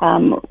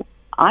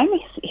 I'm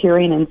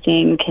hearing and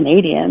seeing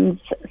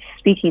Canadians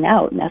speaking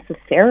out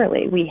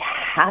necessarily. We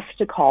have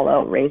to call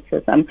out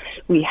racism.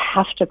 We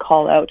have to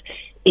call out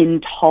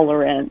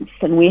intolerance.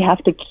 And we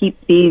have to keep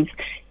these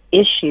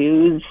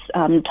issues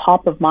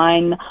top of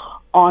mind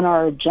on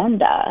our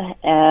agenda.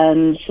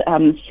 And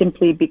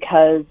simply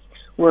because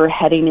we're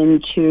heading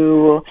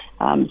into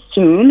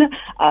soon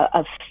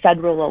a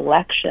federal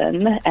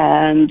election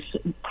and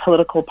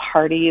political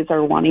parties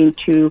are wanting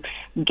to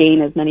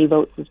gain as many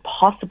votes as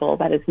possible,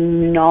 that is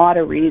not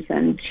a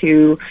reason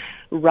to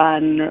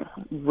run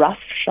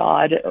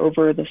roughshod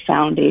over the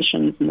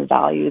foundations and the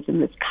values in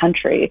this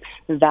country,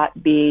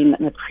 that being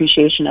an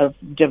appreciation of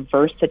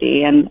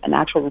diversity and an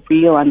actual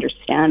real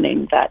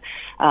understanding that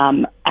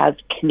as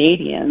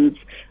Canadians,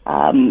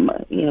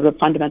 the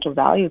fundamental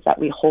values that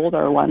we hold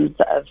are ones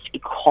of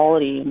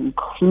equality and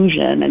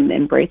inclusion and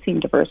embracing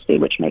diversity,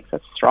 which makes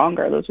us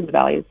stronger. Those are the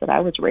values that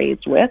I was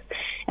raised with,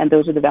 and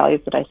those are the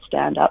values that I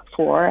stand up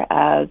for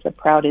as a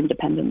proud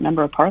independent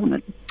member of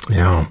Parliament.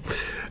 Yeah.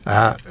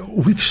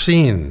 We've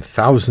seen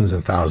thousands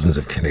and thousands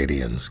of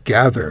Canadians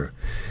gather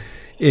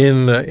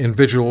in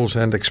vigils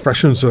and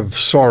expressions of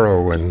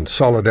sorrow and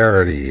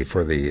solidarity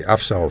for the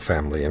Afzaal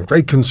family and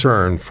great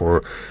concern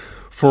for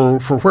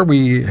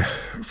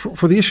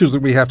the issues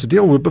that we have to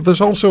deal with, but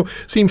there's also,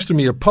 seems to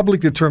me, a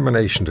public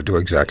determination to do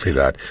exactly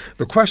that.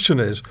 The question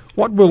is,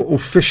 what will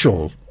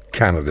official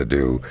Canada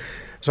do?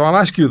 So I'll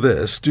ask you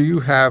this. Do you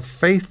have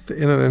faith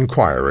in an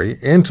inquiry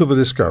into the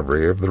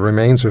discovery of the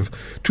remains of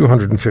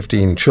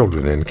 215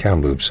 children in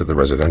Kamloops at the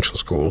residential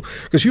school?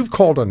 Because you've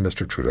called on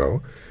Mr.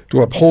 Trudeau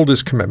to uphold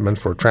his commitment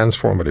for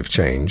transformative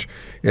change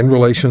in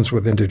relations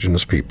with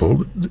Indigenous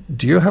people.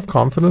 Do you have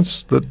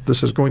confidence that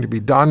this is going to be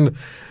done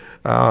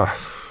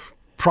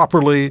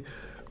properly,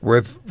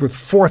 with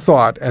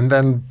forethought, and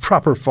then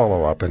proper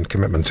follow-up and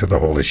commitment to the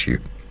whole issue?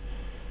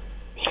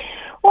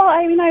 Well,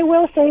 I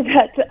will say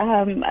that,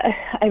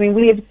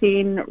 we have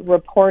seen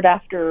report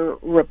after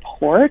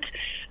report,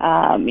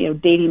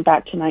 dating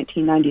back to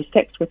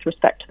 1996 with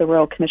respect to the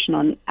Royal Commission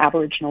on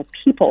Aboriginal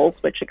Peoples,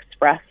 which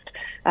expressed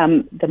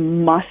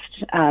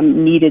the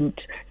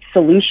needed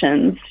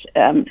solutions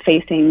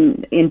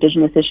facing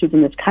Indigenous issues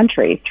in this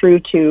country, through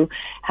to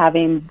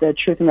having the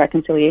Truth and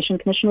Reconciliation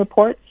Commission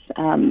reports,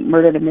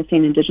 murdered and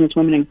missing Indigenous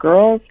women and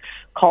girls,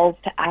 calls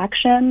to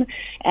action.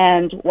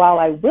 And while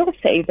I will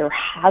say there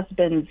has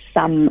been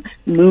some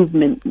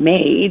movement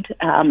made,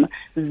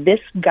 this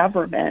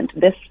government,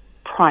 this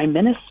Prime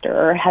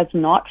Minister, has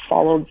not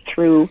followed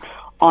through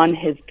on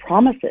his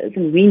promises,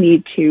 and we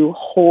need to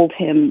hold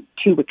him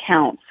to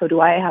account. So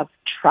do I have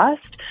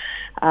trust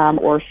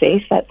or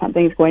faith that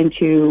something's going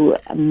to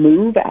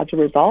move as a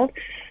result?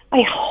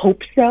 I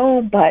hope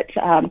so, but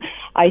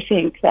I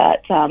think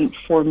that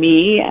for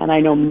me, and I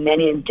know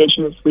many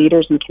Indigenous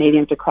leaders and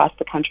Canadians across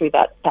the country,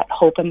 that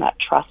hope and that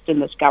trust in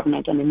this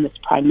government and in this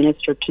Prime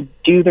Minister to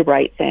do the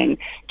right thing,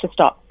 to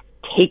stop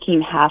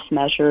taking half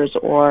measures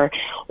or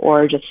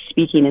just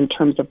speaking in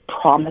terms of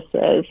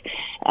promises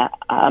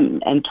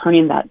and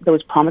turning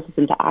those promises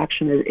into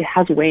action, it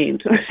has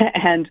waned.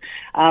 And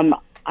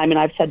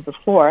I've said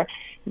before,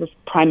 this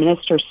Prime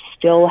Minister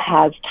still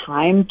has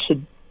time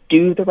to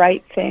do the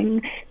right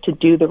thing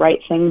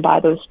by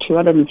those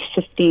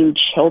 215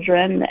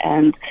 children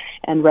and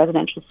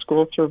residential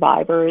school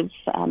survivors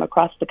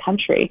across the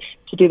country,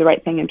 to do the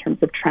right thing in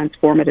terms of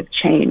transformative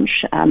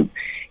change.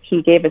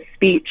 He gave a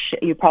speech,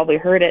 you probably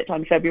heard it,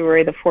 on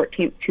February the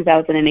 14th,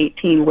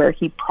 2018, where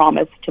he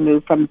promised to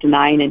move from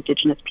denying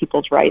Indigenous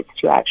people's rights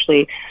to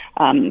actually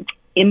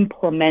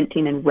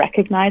implementing and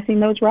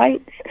recognizing those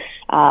rights,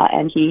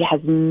 and he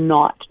has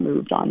not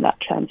moved on that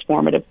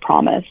transformative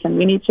promise, and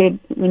we need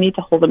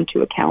to hold him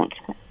to account.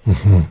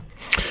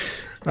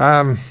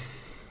 Mm-hmm.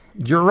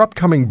 Your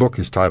upcoming book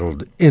is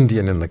titled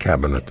Indian in the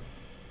Cabinet,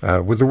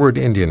 with the word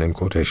Indian in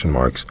quotation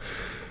marks.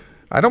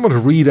 I don't want to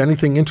read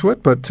anything into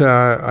it, but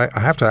I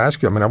have to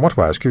ask you, I want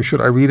to ask you,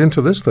 should I read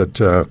into this that,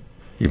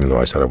 even though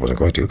I said I wasn't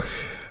going to,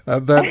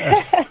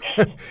 that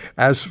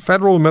as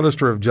Federal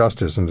Minister of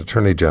Justice and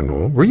Attorney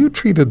General, were you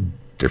treated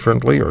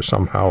differently or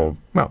somehow,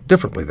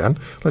 differently then,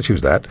 let's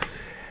use that,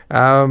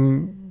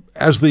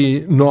 as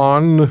the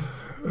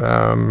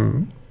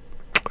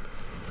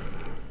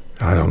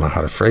I don't know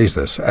how to phrase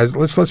this.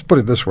 Let's put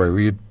it this way. Were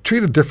you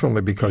treated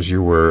differently because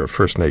you were a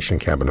First Nation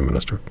cabinet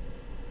minister?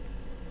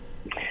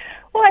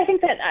 Well, I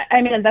think that,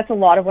 that's a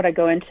lot of what I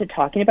go into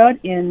talking about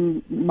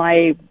in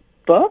my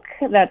book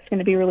that's going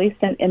to be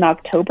released in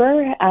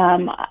October.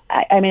 I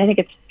think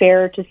it's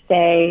fair to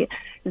say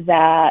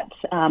that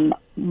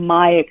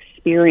my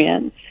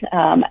experience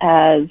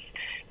as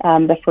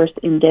the first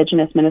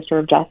Indigenous Minister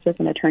of Justice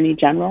and Attorney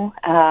General,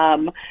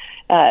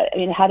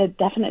 it had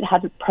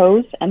its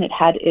pros and it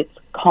had its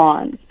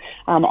cons.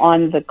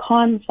 On the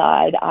con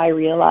side, I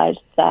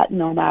realized that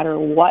no matter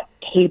what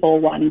table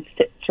one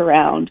sits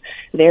around,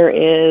 there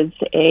is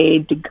a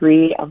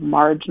degree of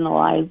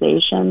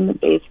marginalization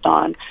based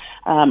on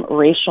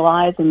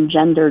racialized and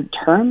gendered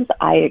terms.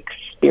 I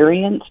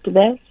experienced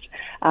this.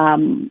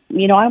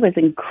 I was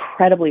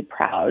incredibly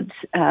proud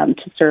to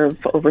serve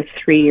over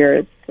 3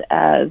 years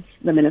as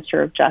the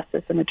Minister of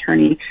Justice and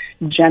Attorney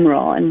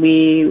General, and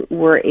we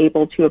were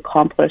able to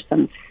accomplish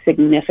some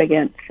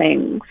significant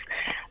things.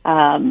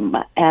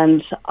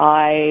 And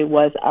I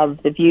was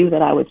of the view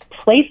that I was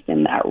placed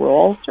in that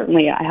role.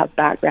 Certainly I have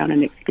background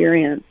and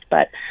experience,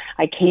 but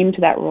I came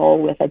to that role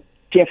with a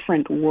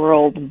different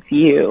world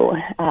view,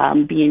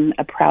 being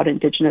a proud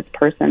Indigenous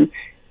person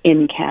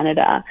in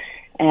Canada.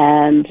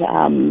 And,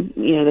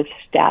 the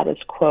status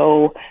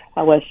quo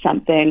was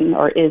something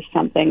or is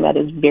something that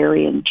is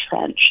very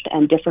entrenched,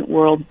 and different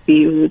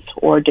worldviews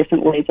or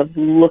different ways of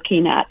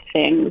looking at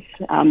things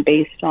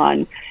based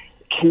on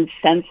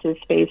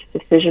consensus-based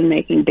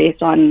decision-making,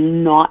 based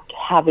on not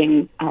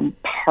having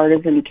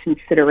partisan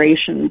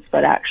considerations,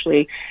 but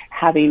actually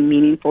having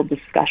meaningful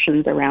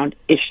discussions around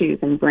issues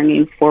and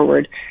bringing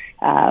forward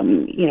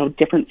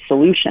different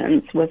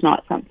solutions, was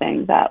not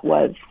something that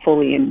was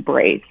fully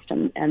embraced.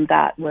 And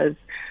that was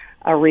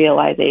a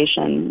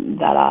realization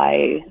that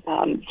I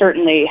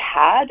certainly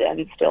had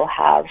and still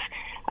have,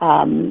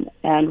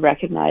 and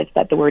recognize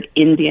that the word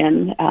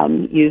Indian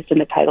used in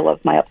the title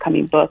of my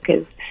upcoming book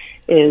is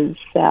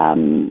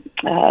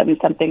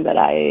something that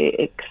I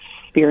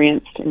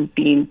experienced in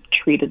being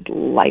treated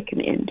like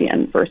an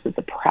Indian versus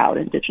a proud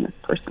Indigenous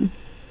person.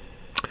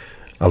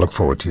 I look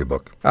forward to your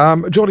book.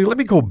 Jody, let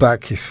me go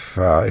back, if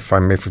I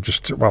may,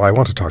 I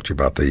want to talk to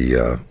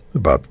you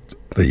about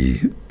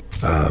the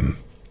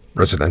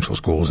residential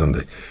schools and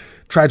the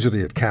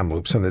tragedy at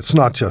Kamloops. And it's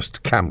not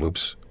just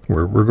Kamloops.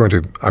 We're going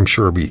to, I'm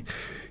sure, be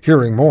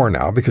hearing more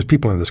now because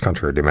people in this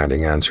country are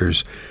demanding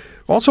answers.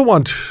 Also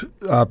want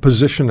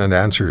position and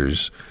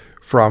answers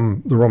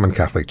from the Roman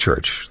Catholic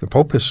Church. The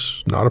Pope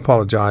has not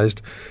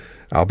apologized.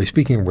 I'll be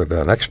speaking with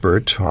an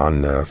expert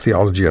on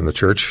theology in the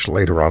Church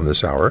later on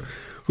this hour,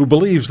 who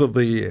believes that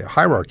the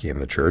hierarchy in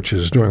the Church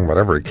is doing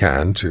whatever it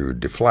can to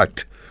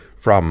deflect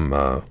from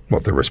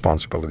what their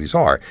responsibilities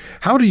are.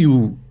 How do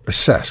you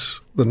assess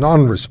the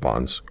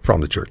non-response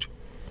from the Church?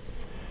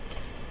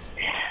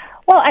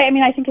 Well,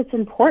 I think it's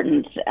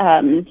important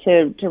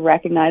to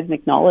recognize and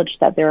acknowledge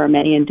that there are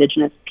many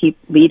Indigenous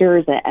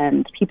leaders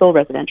and people,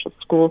 residential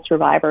school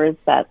survivors,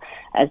 that,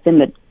 as in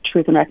the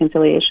Truth and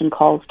Reconciliation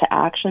calls to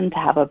action, to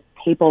have a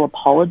papal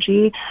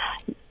apology.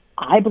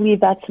 I believe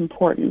that's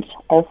important.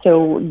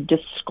 Also,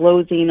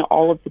 disclosing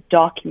all of the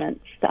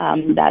documents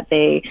that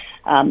they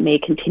may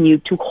continue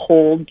to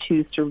hold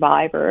to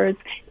survivors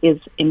is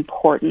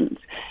important.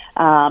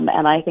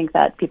 And I think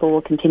that people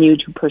will continue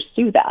to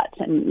pursue that.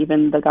 And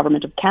even the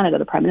Government of Canada,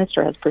 the Prime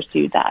Minister, has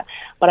pursued that.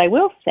 But I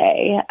will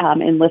say,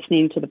 in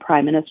listening to the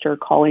Prime Minister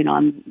calling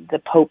on the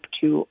Pope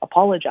to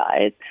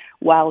apologize,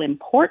 while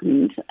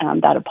important,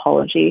 that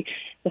apology,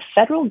 the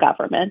federal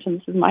government, and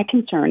this is my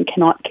concern,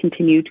 cannot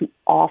continue to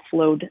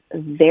offload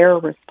their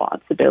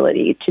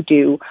responsibility to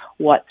do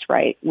what's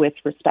right with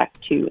respect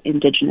to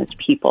Indigenous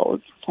peoples.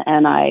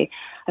 And I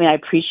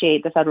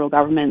appreciate the federal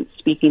government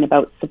speaking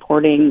about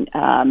supporting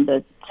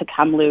the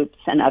Kamloops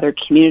and other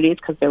communities,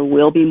 because there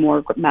will be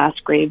more mass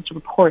graves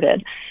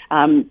reported,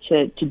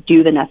 to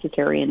do the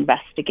necessary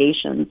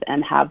investigations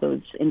and have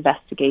those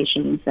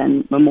investigations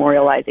and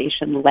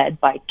memorialization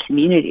led by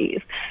communities.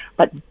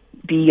 But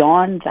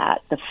beyond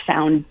that, the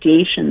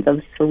foundations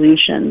of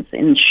solutions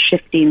in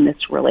shifting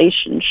this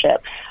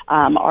relationship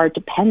are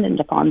dependent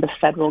upon the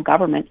federal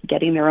government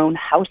getting their own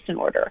house in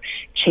order,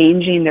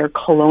 changing their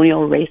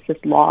colonial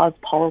racist laws,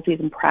 policies,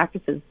 and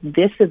practices.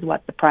 This is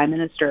what the Prime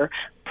Minister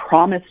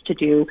promised to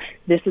do.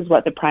 This is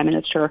what the Prime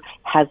Minister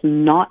has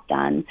not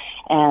done.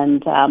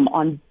 And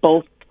on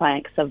both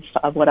flanks of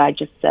what I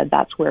just said,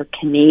 that's where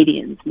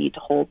Canadians need to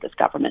hold this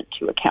government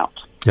to account.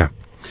 Yeah.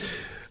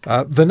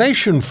 The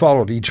nation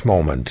followed each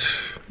moment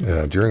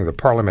during the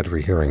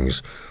parliamentary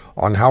hearings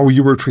on how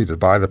you were treated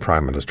by the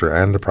Prime Minister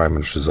and the Prime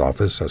Minister's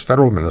office as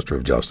Federal Minister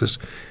of Justice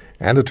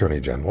and Attorney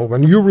General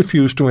when you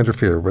refused to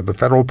interfere with the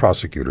federal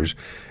prosecutors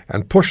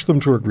and pushed them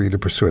to agree to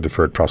pursue a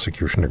deferred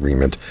prosecution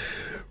agreement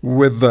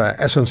with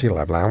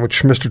SNC-Lavalin,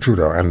 which Mr.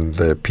 Trudeau and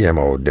the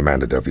PMO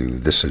demanded of you.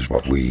 This is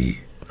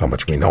how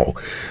much we know.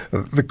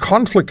 The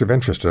conflict of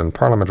interest in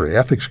Parliamentary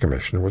Ethics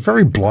Commission was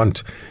very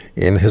blunt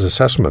in his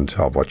assessment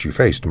of what you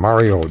faced.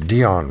 Mario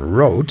Dion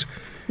wrote,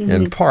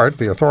 in part,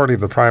 the authority of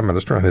the Prime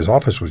Minister and his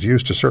office was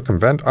used to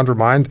circumvent,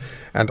 undermine,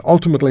 and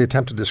ultimately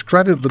attempt to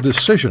discredit the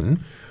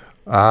decision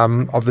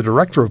of the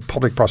Director of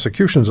Public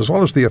Prosecutions, as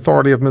well as the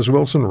authority of Ms.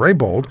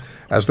 Wilson-Raybould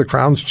as the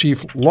Crown's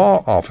Chief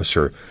Law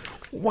Officer.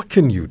 What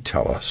can you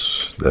tell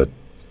us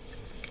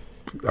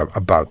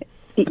about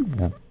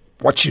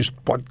what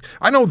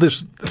I know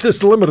this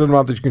limited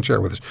amount that you can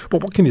share with us,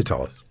 but what can you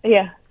tell us?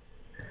 Yeah,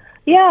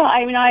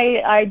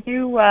 I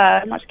do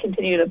not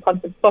continue to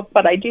plug this book,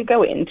 but I do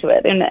go into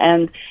it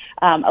and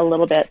a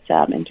little bit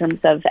in terms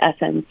of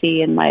SNC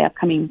in my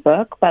upcoming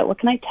book. But what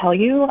can I tell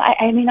you?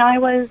 I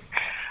was,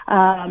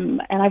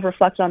 and I've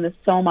reflected on this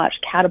so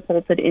much,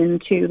 catapulted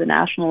into the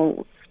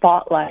national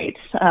spotlight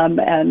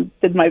and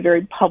did my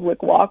very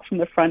public walk from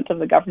the front of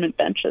the government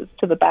benches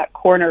to the back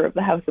corner of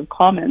the House of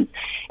Commons.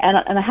 And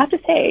I have to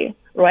say,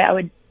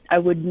 Roy, I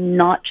would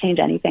not change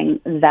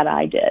anything that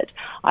I did.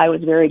 I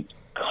was very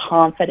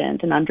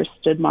confident and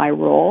understood my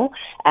role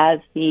as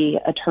the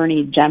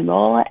Attorney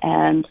General,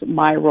 and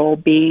my role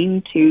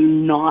being to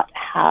not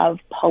have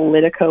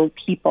politico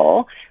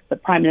people, the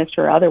Prime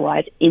Minister or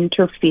otherwise,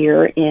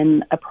 interfere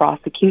in a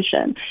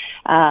prosecution,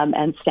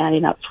 and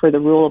standing up for the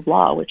rule of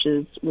law, which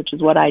is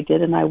what I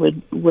did and I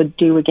would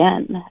do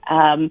again.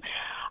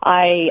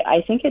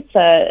 I think it's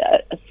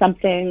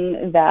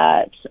something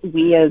that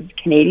we as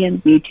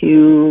Canadians need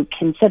to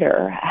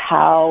consider,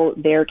 how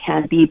there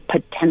can be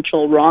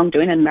potential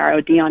wrongdoing. And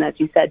Mario Dion, as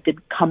you said,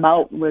 did come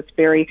out, was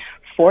very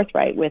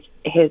forthright with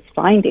his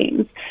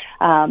findings,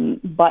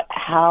 but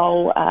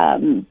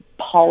how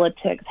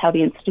politics, how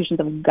the institutions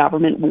of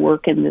government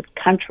work in this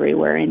country,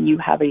 wherein you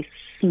have a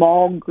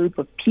small group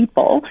of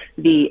people,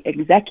 the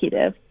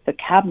executive, the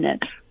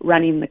cabinet,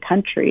 running the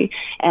country.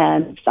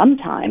 And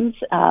sometimes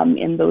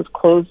in those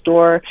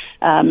closed-door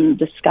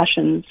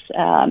discussions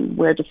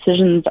where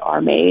decisions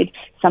are made,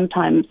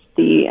 sometimes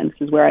and this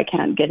is where I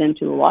can't get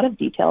into a lot of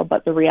detail,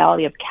 but the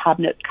reality of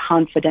cabinet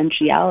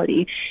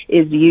confidentiality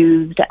is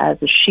used as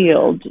a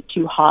shield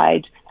to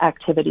hide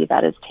activity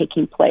that is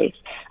taking place.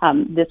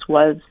 This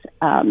was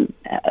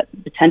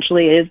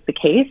potentially is the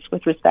case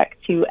with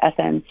respect to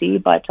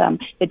SNC, but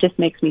it just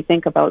makes me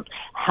think about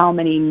how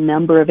many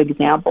number of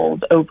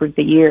examples over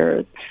the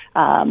years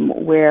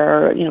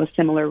where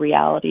similar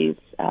realities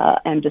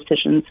and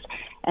decisions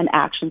and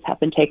actions have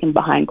been taken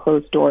behind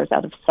closed doors,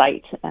 out of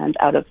sight and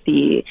out of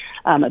the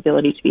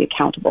ability to be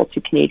accountable to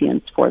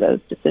Canadians for those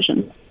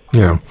decisions.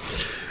 Yeah.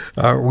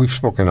 We've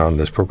spoken on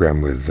this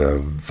program with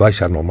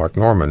Vice Admiral Mark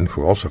Norman,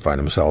 who also found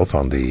himself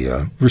on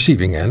the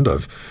receiving end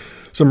of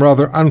some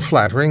rather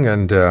unflattering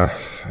and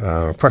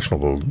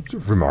questionable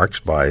remarks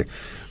by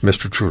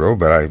Mr. Trudeau,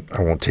 but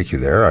I won't take you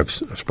there. I've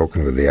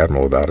spoken with the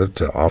Admiral about it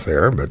off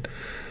air, but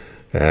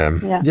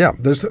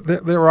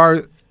there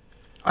are...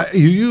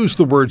 you use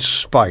the word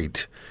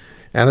spite,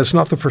 and it's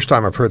not the first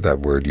time I've heard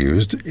that word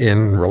used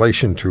in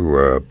relation to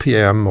a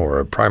PM or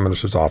a Prime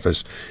Minister's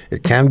office.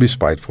 It can be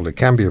spiteful. It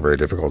can be a very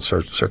difficult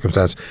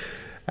circumstance.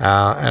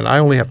 And I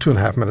only have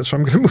 2.5 minutes, so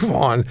I'm going to move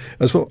on,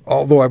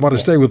 although I want to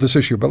stay with this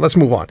issue. But let's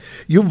move on.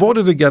 You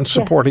voted against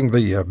supporting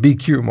the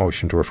BQ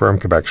motion to affirm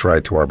Quebec's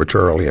right to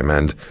arbitrarily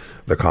amend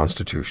the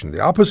Constitution. The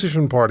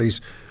opposition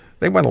parties,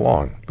 they went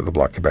along with the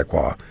Bloc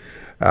Québécois.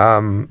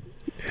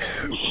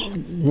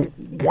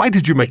 Why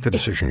did you make the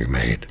decision you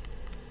made?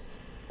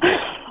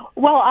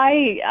 Well,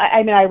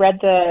 I mean, I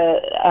read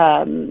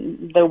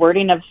the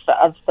wording of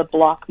the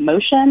Bloc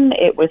motion.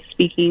 It was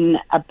speaking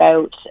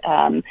about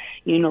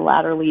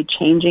unilaterally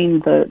changing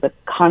the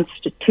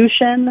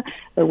Constitution,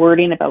 the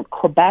wording about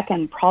Quebec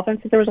and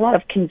provinces. There was a lot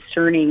of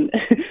concerning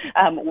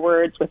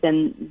words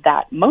within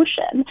that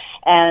motion.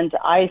 And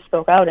I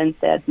spoke out and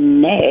said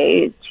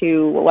nay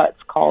to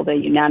what's called a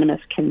unanimous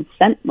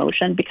consent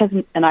motion,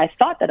 and I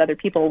thought that other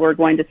people were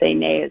going to say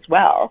nay as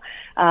well.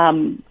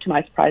 To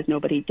my surprise,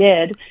 nobody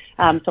did.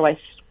 So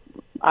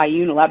I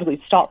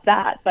unilaterally stopped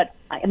that. But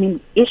I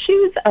mean,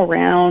 issues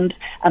around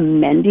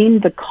amending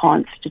the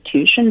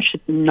Constitution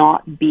should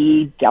not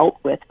be dealt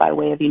with by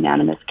way of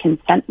unanimous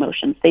consent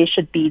motions. They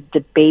should be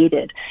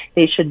debated.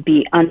 They should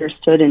be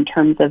understood in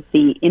terms of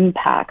the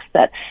impacts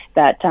that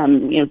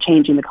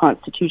changing the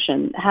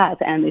Constitution has,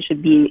 and they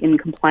should be in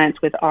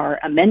compliance with our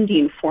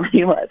amending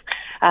formulas.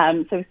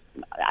 So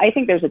I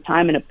think there's a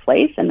time and a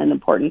place and an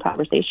important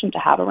conversation to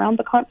have around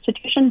the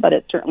Constitution, but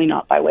it's certainly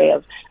not by way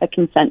of a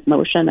consent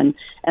motion.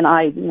 And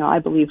I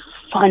believe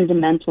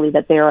fundamentally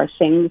that there are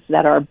things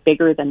that are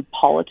bigger than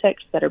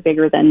politics, that are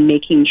bigger than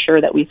making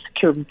sure that we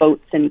secure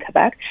votes in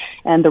Quebec,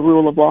 and the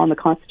rule of law and the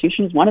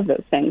Constitution is one of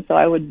those things. So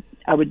I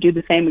would do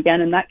the same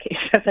again in that case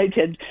as I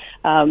did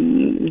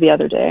the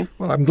other day.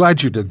 Well, I'm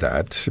glad you did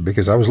that,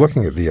 because I was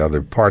looking at the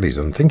other parties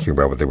and thinking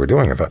about what they were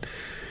doing. I thought,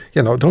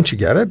 don't you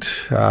get it?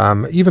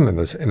 Even in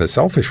a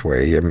selfish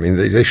way, I mean,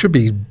 they should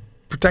be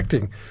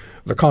protecting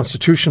the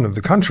Constitution of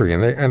the country,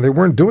 and they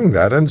weren't doing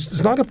that. And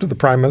it's not up to the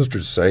Prime Minister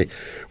to say,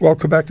 well,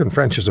 Quebec and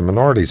French is a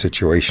minority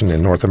situation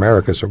in North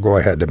America, so go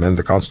ahead, amend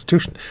the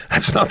Constitution.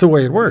 That's not the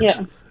way it works.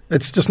 Yeah.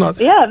 It's just not.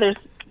 Yeah,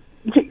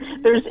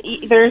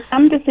 there's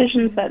some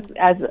decisions that,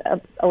 as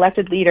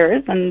elected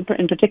leaders, and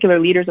in particular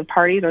leaders of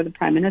parties or the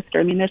Prime Minister,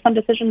 I mean, there's some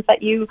decisions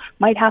that you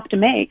might have to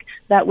make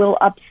that will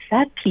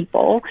upset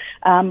people,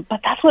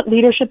 but that's what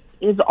leadership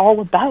is all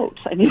about.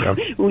 I mean,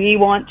 we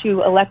want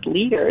to elect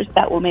leaders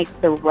that will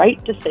make the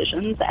right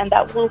decisions and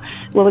that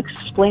will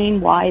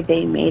explain why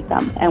they made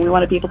them, and we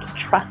want to be able to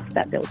trust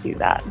that they'll do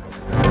that.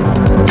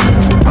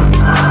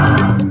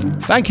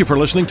 Thank you for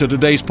listening to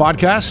today's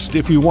podcast.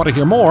 If you want to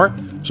hear more,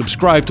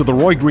 subscribe to The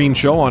Roy Green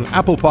Show on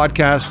Apple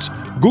Podcasts,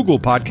 Google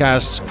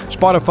Podcasts,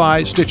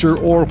 Spotify, Stitcher,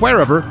 or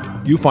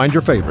wherever you find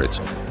your favorites.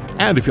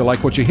 And if you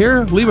like what you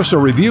hear, leave us a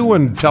review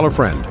and tell a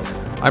friend.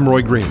 I'm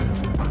Roy Green.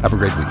 Have a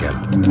great weekend.